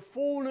the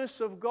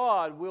fullness of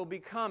God will be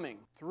coming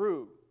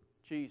through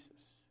Jesus,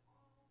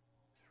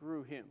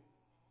 through Him.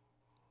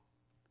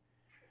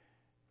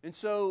 And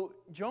so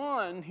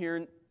John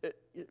here,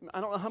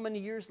 I don't know how many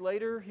years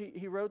later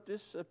he wrote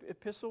this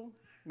epistle.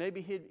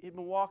 Maybe he'd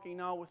been walking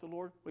now with the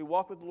Lord. We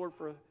walked with the Lord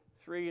for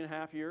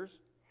 3.5 years.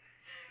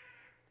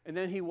 And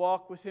then he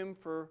walked with Him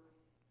for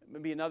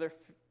maybe another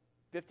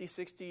 50,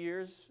 60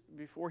 years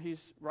before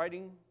he's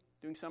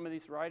doing some of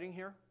this writing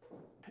here.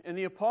 And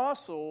the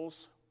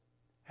apostles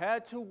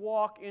had to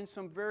walk in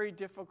some very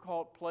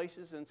difficult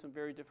places and some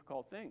very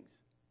difficult things.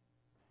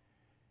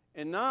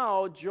 And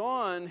now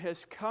John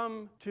has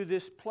come to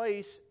this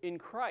place in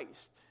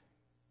Christ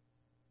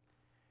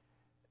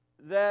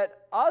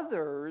that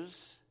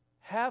others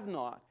have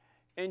not.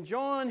 And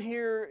John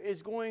here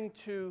is going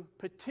to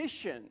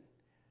petition.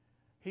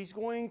 He's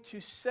going to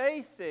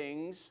say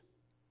things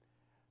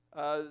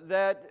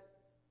that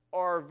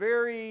are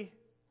very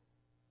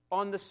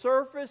on the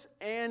surface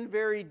and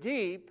very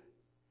deep.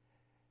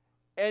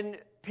 And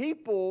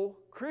people,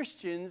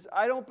 Christians,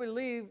 I don't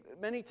believe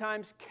many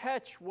times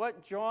catch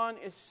what John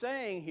is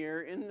saying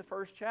here in the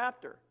first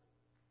chapter.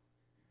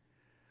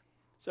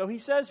 So he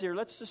says here,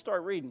 let's just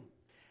start reading.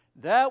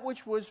 That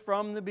which was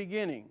from the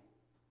beginning.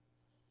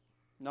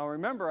 Now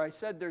remember, I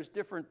said there's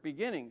different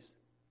beginnings.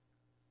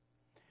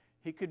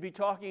 He could be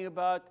talking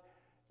about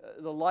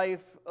the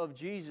life of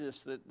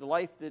Jesus, the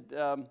life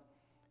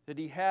that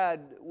he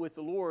had with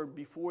the Lord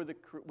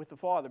with the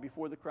Father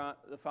before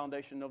the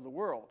foundation of the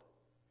world.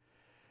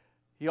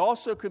 He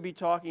also could be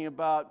talking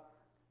about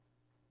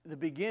the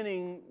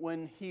beginning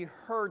when he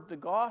heard the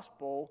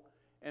gospel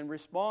and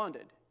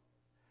responded.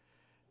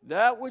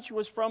 That which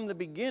was from the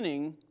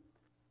beginning,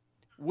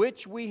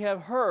 which we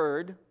have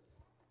heard,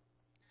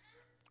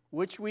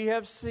 which we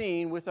have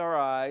seen with our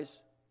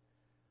eyes,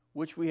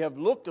 which we have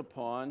looked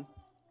upon,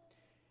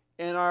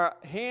 and our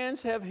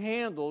hands have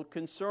handled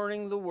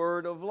concerning the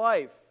word of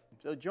life.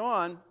 So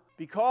John,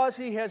 because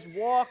he has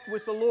walked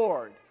with the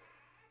Lord,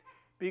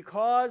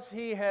 because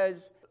he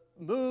has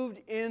moved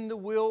in the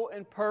will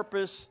and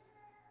purpose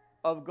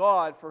of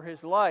God for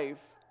his life,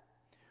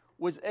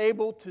 was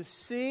able to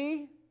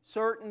see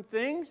certain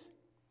things,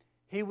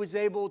 he was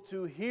able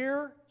to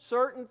hear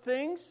certain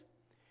things,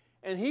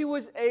 and he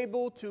was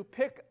able to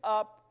pick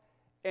up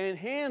and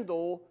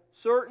handle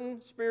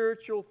certain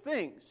spiritual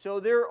things. So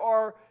there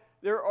are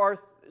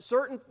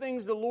certain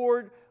things the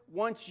Lord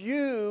wants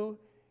you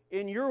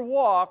in your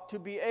walk to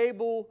be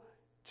able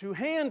to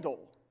handle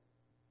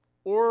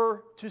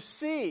or to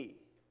see.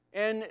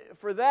 And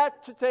for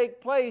that to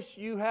take place,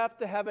 you have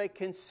to have a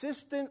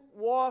consistent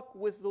walk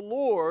with the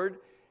Lord,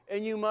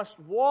 and you must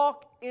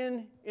walk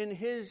in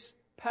His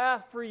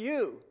path for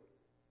you.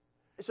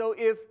 So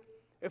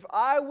if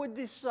I would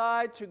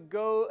decide to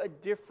go a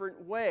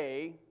different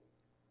way,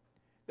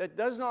 that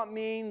does not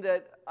mean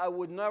that I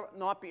would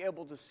not be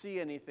able to see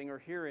anything or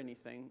hear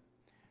anything.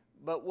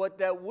 But what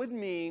that would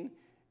mean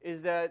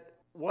is that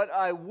what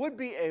I would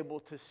be able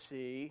to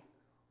see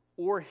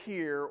or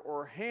hear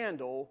or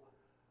handle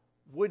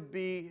would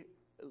be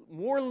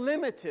more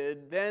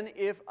limited than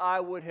if I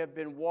would have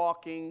been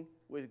walking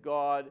with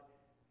God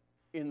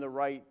in the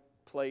right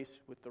place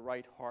with the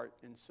right heart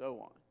and so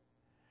on.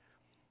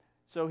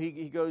 So he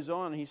goes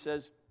on and he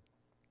says,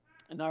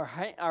 and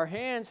our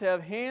hands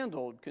have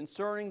handled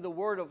concerning the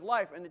word of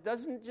life. And it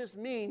doesn't just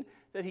mean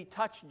that he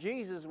touched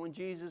Jesus when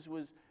Jesus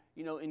was,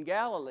 in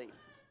Galilee.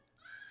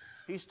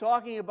 He's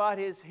talking about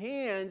his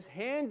hands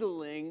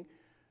handling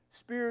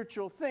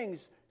spiritual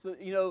things.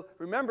 So,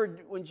 remember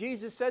when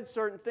Jesus said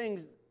certain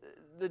things,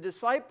 the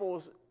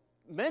disciples,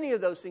 many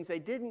of those things they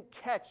didn't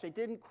catch, they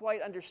didn't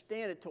quite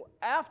understand it till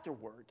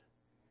afterward.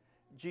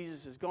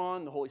 Jesus is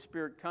gone, the Holy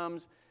Spirit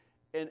comes,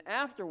 and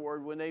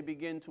afterward, when they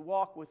begin to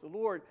walk with the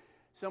Lord,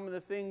 some of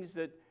the things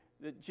that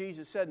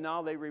Jesus said,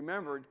 now they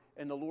remembered,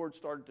 and the Lord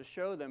started to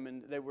show them,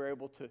 and they were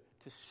able to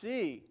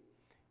see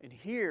and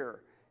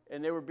hear,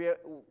 and they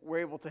were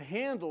able to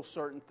handle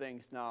certain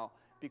things now,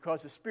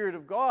 because the Spirit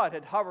of God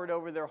had hovered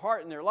over their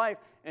heart and their life,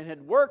 and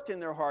had worked in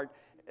their heart,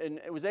 and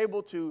it was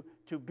able to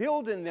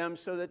build in them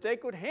so that they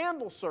could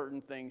handle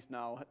certain things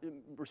now,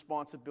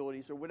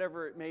 responsibilities or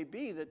whatever it may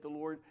be that the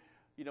Lord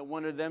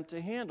wanted them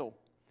to handle.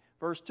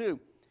 Verse 2,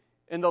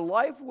 and the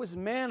life was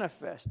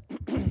manifest.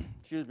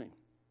 Excuse me.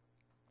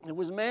 It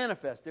was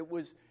manifest. It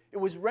was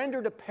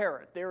rendered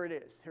apparent. There it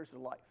is. Here's the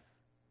life.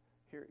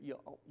 Here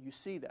you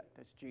see that.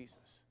 That's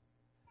Jesus.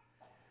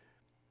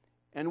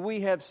 And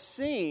we have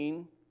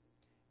seen,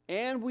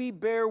 and we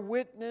bear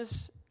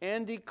witness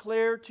and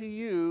declare to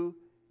you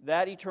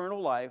that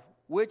eternal life,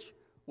 which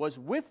was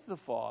with the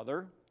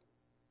Father,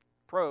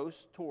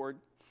 toward,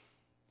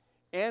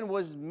 and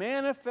was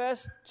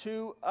manifest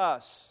to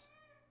us.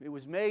 It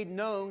was made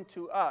known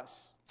to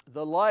us.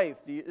 The life,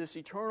 this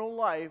eternal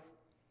life,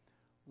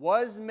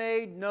 was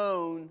made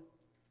known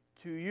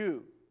to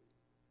you.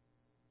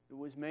 It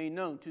was made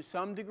known to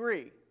some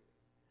degree.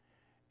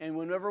 And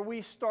whenever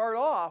we start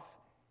off,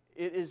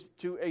 it is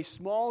to a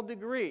small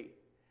degree.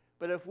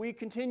 But if we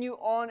continue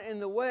on in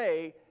the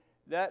way,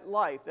 that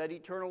life, that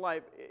eternal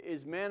life,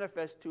 is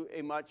manifest to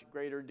a much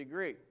greater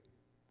degree.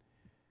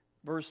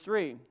 Verse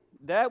 3,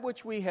 that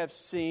which we have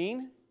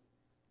seen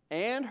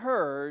and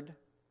heard,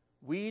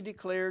 we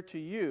declare to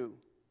you.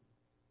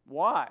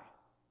 Why?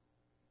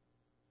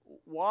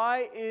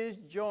 Why is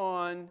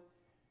John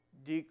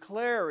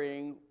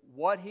declaring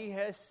what he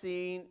has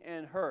seen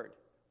and heard?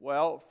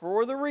 Well,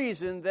 for the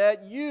reason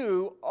that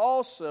you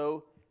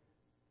also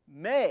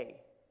may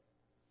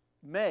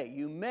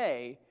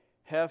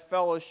have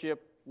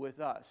fellowship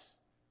with us.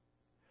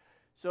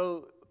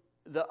 So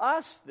the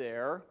us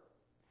there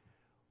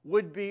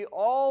would be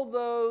all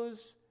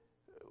those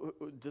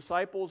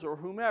disciples or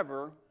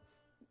whomever,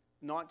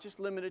 not just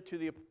limited to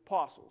the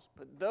apostles,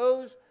 but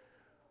those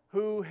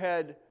who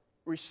had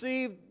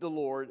received the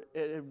Lord,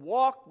 had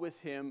walked with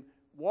Him,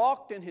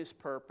 walked in His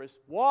purpose,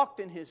 walked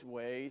in His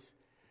ways.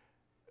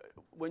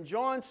 When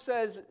John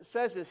says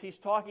this, he's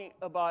talking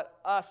about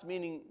us,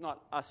 meaning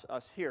not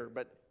us here,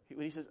 but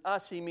when he says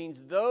us, he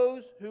means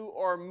those who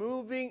are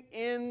moving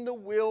in the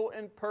will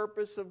and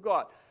purpose of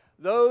God.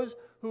 those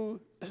who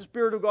the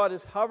Spirit of God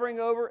is hovering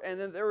over, and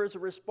then there is a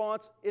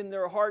response in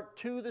their heart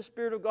to the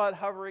Spirit of God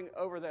hovering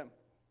over them.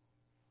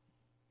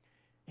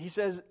 He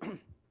says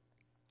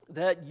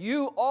that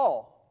you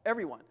all,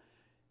 everyone,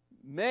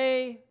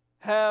 may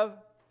have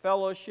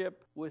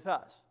fellowship with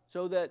us,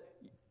 so that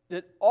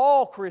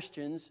all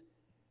Christians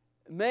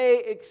may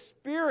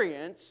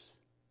experience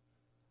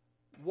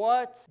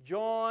what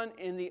John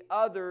and the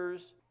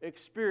others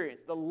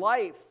experienced, the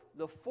life,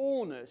 the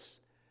fullness,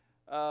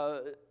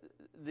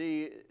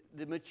 the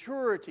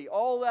maturity,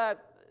 all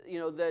that,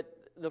 that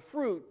the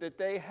fruit that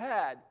they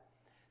had,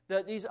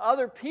 that these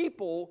other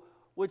people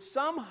would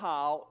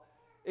somehow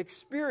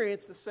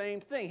experience the same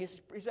thing.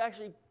 He's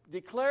actually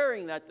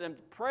declaring that to them,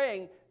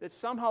 praying that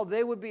somehow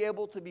they would be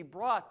able to be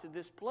brought to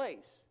this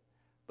place.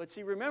 But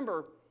see,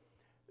 remember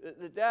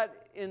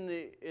that in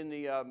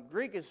the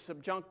Greek is a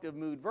subjunctive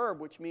mood verb,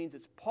 which means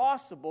it's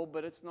possible,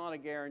 but it's not a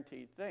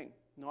guaranteed thing.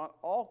 Not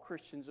all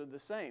Christians are the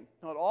same.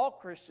 Not all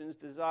Christians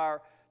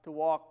desire to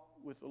walk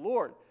with the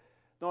Lord.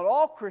 Not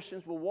all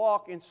Christians will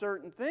walk in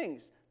certain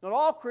things. Not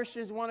all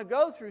Christians want to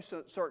go through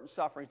certain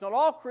sufferings. Not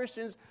all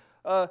Christians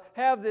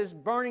have this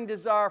burning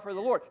desire for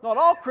the Lord. Not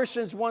all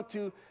Christians want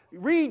to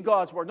read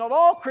God's Word. Not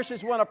all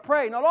Christians want to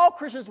pray. Not all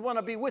Christians want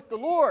to be with the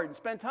Lord and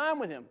spend time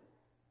with Him.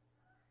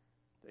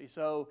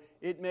 So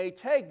it may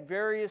take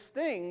various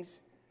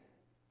things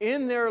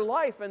in their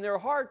life and their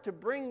heart to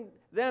bring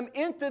them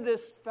into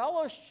this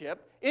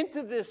fellowship,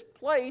 into this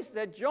place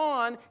that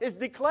John is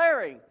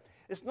declaring.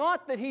 It's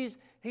not that he's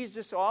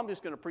just, I'm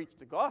just going to preach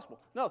the gospel.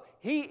 No,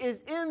 he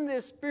is in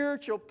this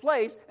spiritual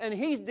place, and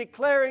he's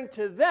declaring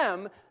to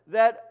them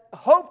that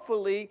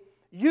hopefully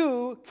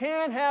you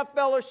can have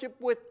fellowship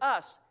with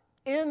us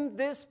in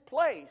this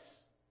place.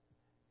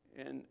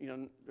 And,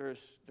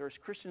 there's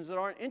Christians that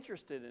aren't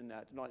interested in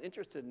that, not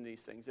interested in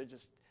these things. They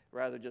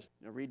rather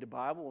read the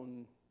Bible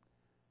and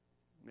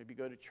maybe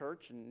go to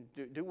church and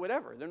do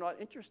whatever. They're not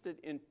interested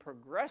in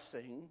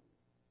progressing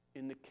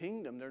in the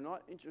kingdom. They're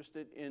not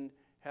interested in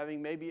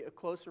having maybe a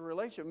closer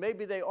relationship.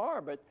 Maybe they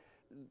are, but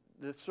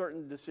the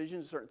certain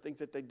decisions, certain things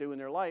that they do in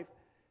their life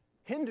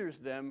hinders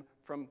them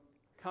from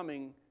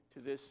coming to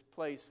this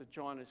place that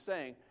John is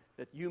saying,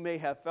 that you may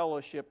have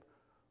fellowship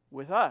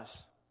with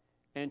us.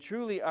 And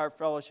truly our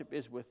fellowship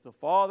is with the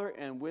Father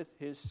and with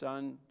His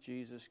Son,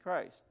 Jesus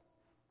Christ.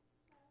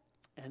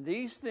 And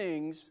these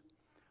things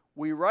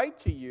we write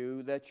to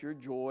you that your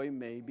joy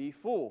may be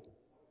full.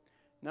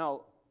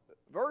 Now,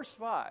 verse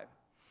 5,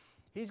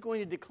 he's going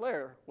to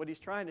declare what he's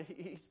trying to...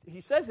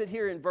 He says it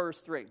here in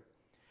verse 3.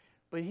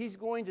 But he's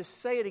going to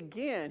say it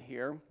again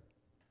here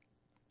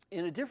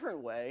in a different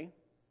way,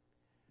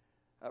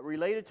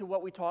 related to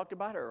what we talked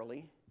about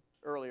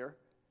earlier,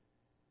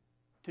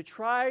 to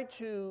try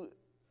to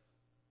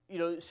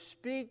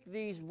speak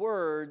these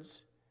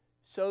words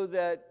so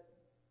that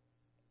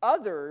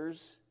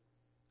others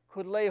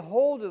could lay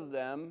hold of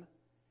them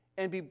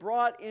and be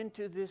brought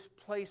into this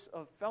place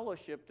of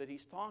fellowship that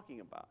he's talking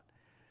about.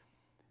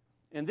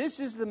 And this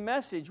is the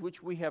message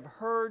which we have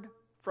heard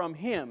from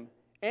him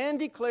and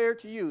declare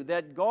to you,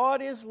 that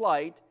God is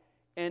light,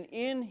 and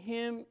in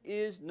him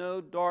is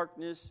no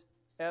darkness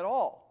at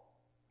all.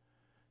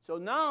 So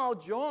now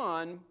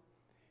John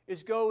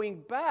is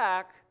going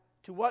back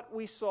to what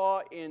we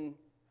saw in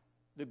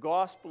the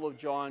Gospel of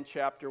John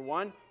chapter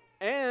 1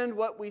 and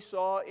what we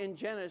saw in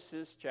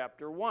Genesis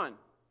chapter 1.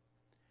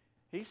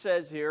 He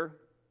says here,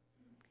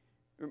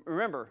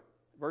 remember,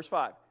 verse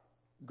 5,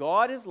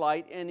 God is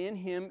light, and in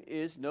him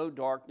is no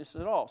darkness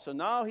at all. So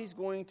now he's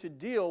going to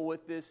deal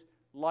with this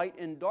light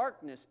and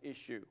darkness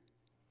issue.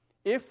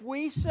 If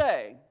we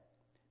say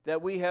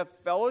that we have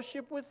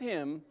fellowship with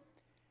him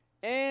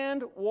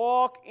and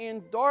walk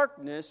in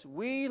darkness,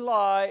 we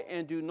lie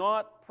and do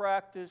not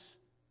practice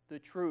the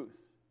truth.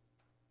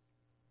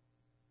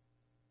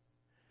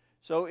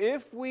 So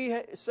if we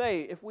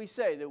say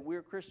that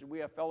we're Christian, we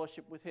have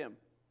fellowship with him,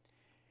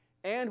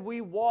 and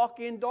we walk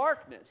in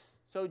darkness.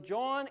 So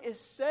John is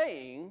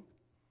saying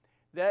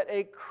that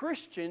a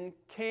Christian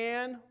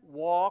can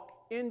walk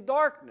in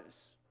darkness.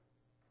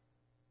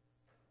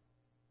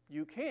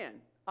 You can.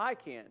 I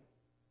can.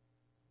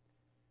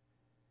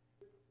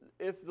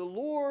 If the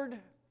Lord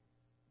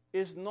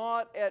is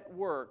not at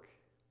work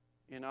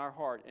in our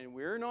heart, and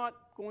we're not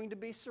going to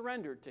be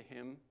surrendered to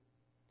him,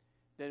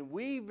 then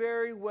we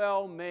very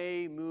well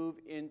may move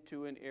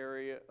into an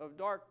area of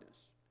darkness.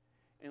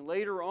 And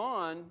later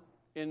on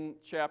in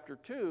chapter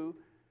 2,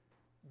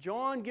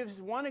 John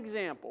gives one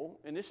example,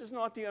 and this is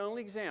not the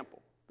only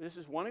example. This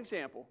is one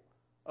example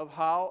of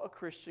how a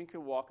Christian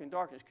can walk in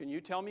darkness. Can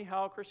you tell me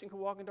how a Christian can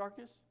walk in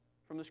darkness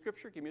from the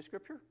Scripture? Give me a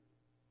Scripture.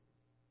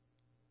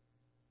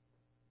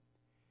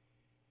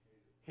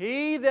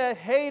 He that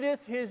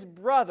hateth his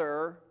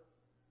brother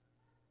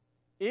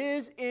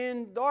is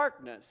in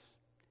darkness.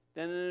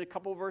 Then in a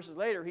couple of verses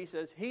later, he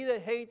says, he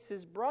that hates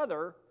his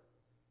brother,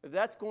 if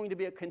that's going to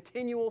be a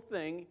continual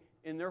thing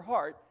in their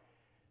heart,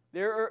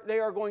 they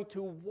are going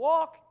to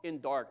walk in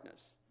darkness.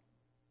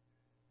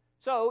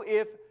 So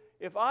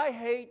if I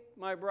hate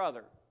my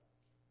brother,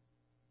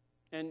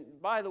 and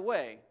by the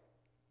way,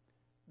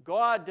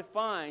 God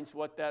defines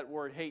what that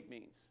word hate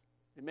means.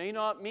 It may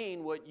not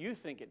mean what you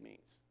think it means.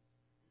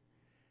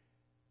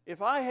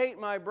 If I hate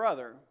my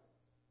brother,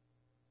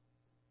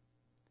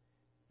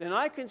 then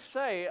I can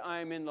say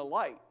I'm in the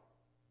light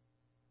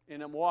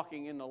and I'm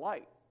walking in the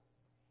light.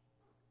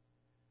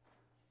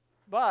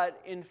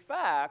 But in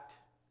fact,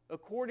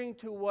 according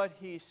to what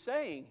he's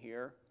saying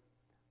here,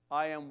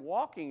 I am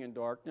walking in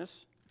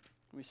darkness.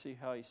 Let me see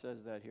how he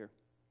says that here.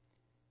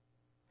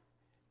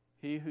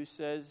 He who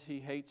says he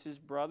hates his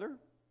brother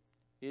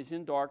is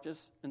in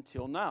darkness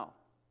until now.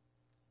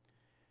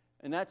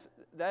 And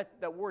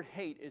that word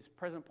hate is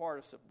present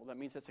participle. That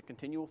means that's a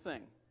continual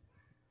thing.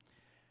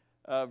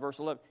 Verse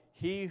 11,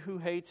 he who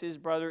hates his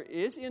brother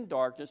is in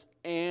darkness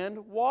and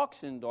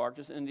walks in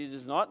darkness, and he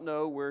does not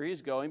know where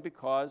he's going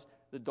because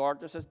the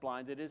darkness has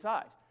blinded his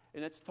eyes.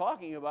 And it's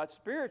talking about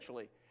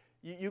spiritually.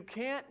 You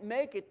can't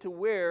make it to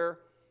where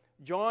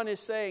John is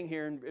saying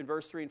here in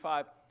verse 3 and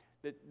 5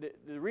 that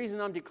the reason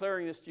I'm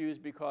declaring this to you is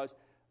because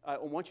I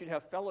want you to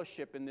have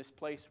fellowship in this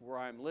place where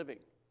I'm living.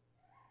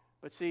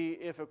 But see,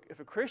 if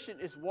a Christian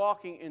is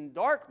walking in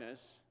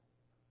darkness,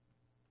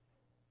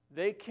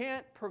 they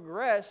can't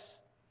progress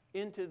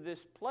into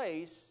this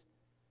place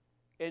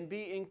and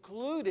be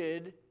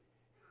included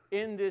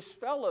in this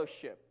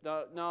fellowship.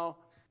 Now,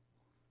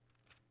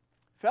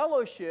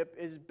 fellowship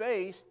is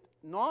based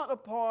not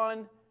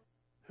upon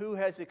who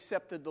has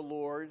accepted the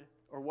Lord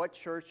or what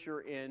church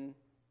you're in.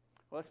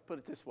 Well, let's put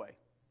it this way.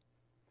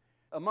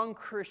 Among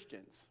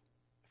Christians,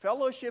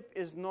 fellowship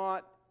is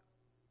not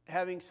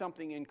having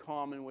something in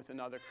common with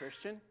another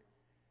Christian.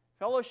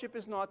 Fellowship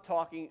is not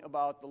talking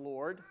about the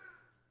Lord.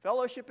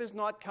 Fellowship is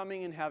not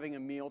coming and having a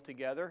meal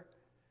together.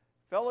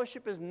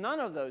 Fellowship is none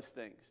of those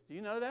things. Do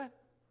you know that?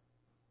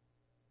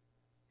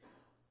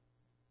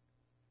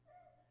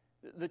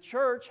 The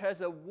church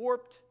has a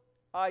warped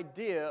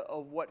idea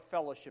of what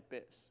fellowship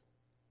is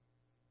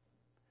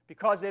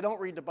because they don't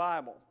read the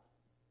Bible.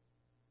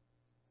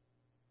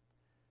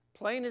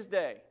 Plain as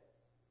day.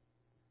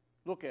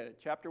 Look at it,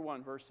 chapter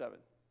 1, verse 7.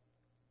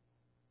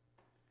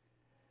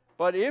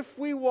 But if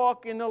we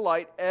walk in the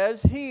light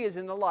as he is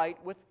in the light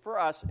for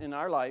us in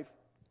our life,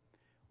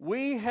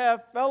 we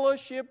have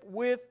fellowship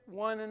with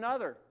one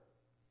another.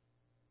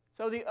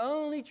 So the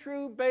only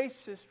true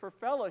basis for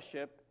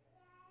fellowship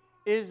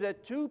is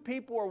that two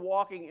people are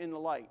walking in the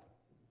light.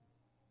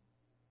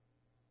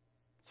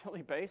 It's the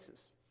only basis.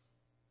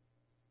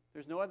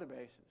 There's no other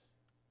basis.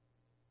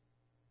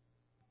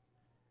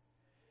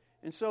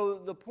 And so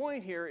the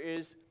point here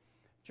is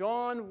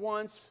John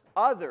wants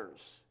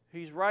others,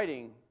 he's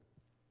writing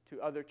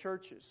to other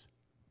churches,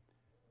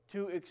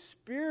 to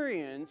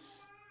experience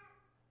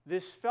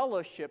this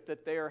fellowship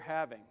that they are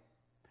having,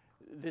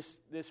 this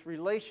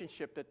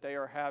relationship that they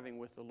are having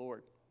with the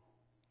Lord.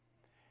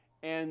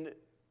 And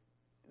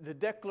the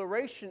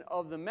declaration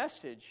of the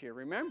message here,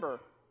 remember,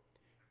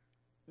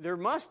 there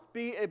must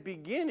be a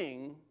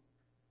beginning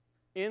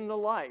in the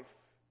life.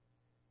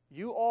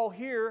 You all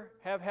here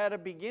have had a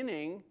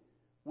beginning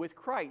with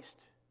Christ.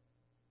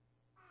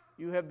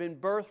 You have been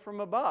birthed from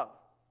above.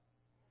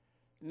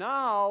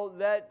 Now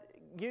that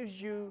gives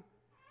you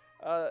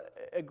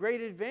a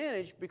great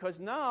advantage because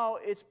now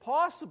it's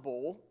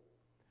possible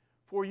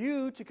for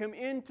you to come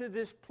into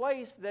this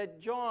place that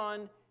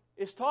John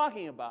is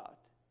talking about.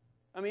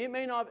 I mean,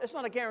 it's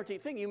not a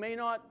guaranteed thing. You may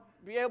not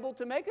be able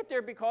to make it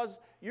there because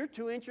you're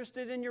too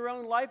interested in your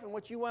own life and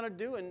what you want to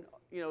do, and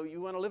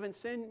you want to live in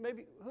sin.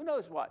 Maybe who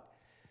knows what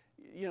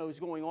is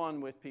going on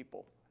with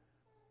people.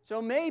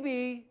 So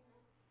maybe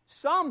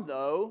some,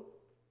 though,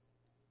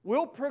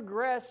 will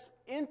progress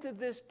into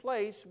this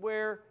place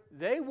where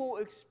they will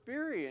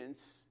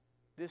experience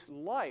this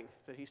life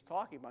that he's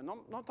talking about. I'm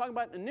not talking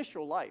about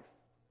initial life,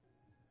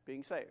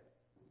 being saved.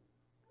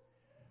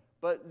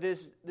 But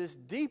this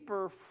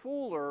deeper,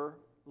 fuller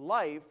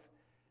life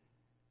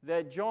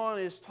that John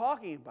is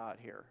talking about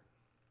here.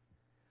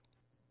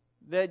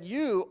 That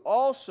you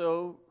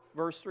also,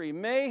 verse 3,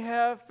 may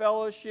have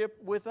fellowship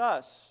with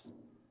us.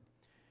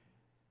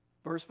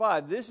 Verse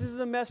 5, this is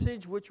the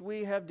message which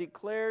we have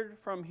declared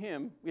from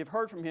him, we have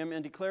heard from him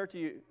and declared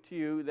to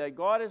you that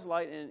God is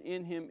light and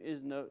in him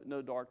is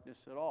no darkness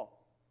at all.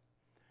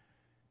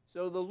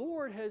 So the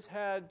Lord has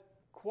had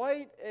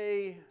quite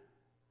a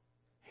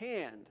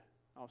hand,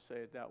 I'll say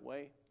it that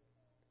way,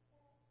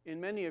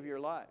 in many of your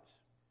lives.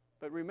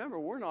 But remember,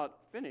 we're not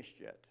finished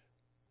yet.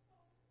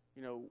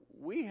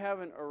 We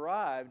haven't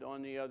arrived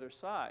on the other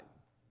side.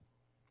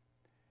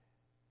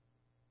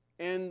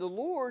 And the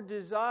Lord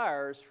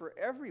desires for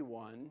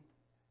everyone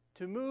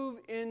to move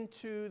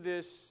into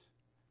this,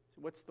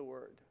 what's the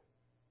word?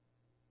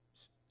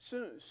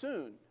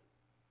 Sown.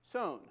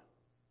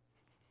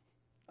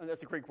 Oh,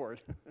 that's a Greek word.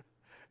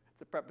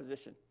 It's a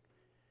preposition.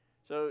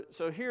 So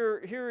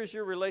here is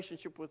your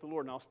relationship with the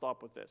Lord, and I'll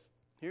stop with this.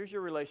 Here's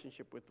your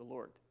relationship with the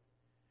Lord.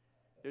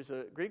 There's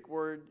a Greek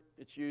word,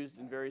 it's used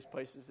in various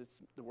places,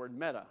 it's the word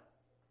meta.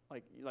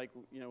 Like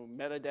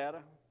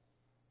metadata.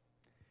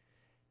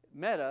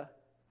 Meta,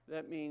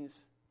 that means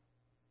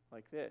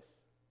like this.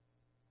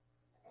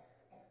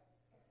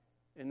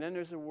 And then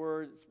there's a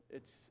word,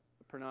 it's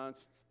a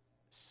pronounced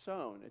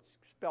sown. It's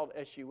spelled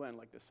S-U-N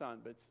like the sun,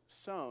 but it's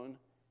sown,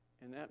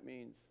 and that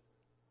means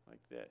like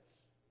this.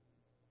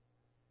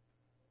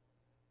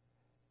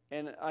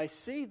 And I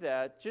see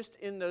that just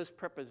in those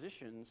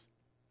prepositions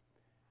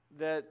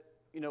that,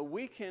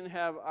 we can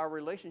have our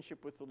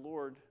relationship with the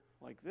Lord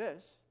like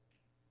this,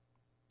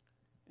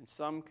 and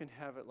some can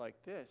have it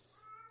like this,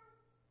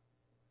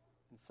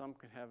 and some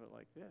can have it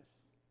like this.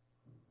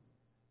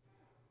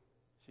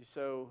 See,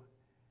 so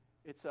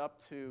it's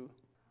up to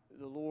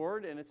the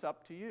Lord, and it's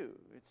up to you.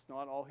 It's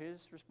not all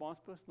His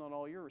responsibility. It's not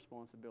all your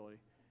responsibility.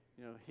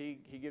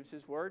 He gives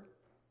His word.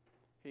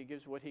 He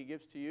gives what He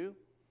gives to you.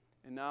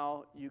 And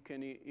now you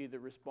can either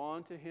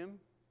respond to Him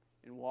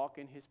and walk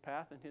in His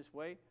path and His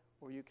way,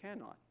 or you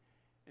cannot.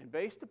 And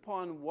based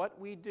upon what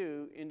we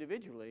do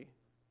individually,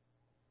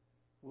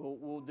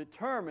 will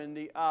determine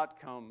the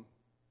outcome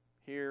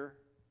here,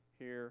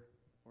 here,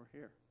 or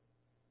here.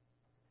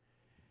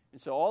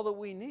 And so all that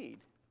we need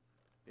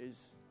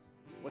is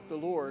what the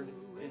Lord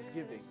is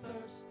giving.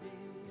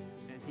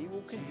 And He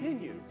will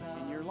continue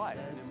in your life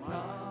and in my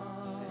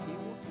life. And He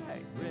will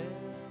say,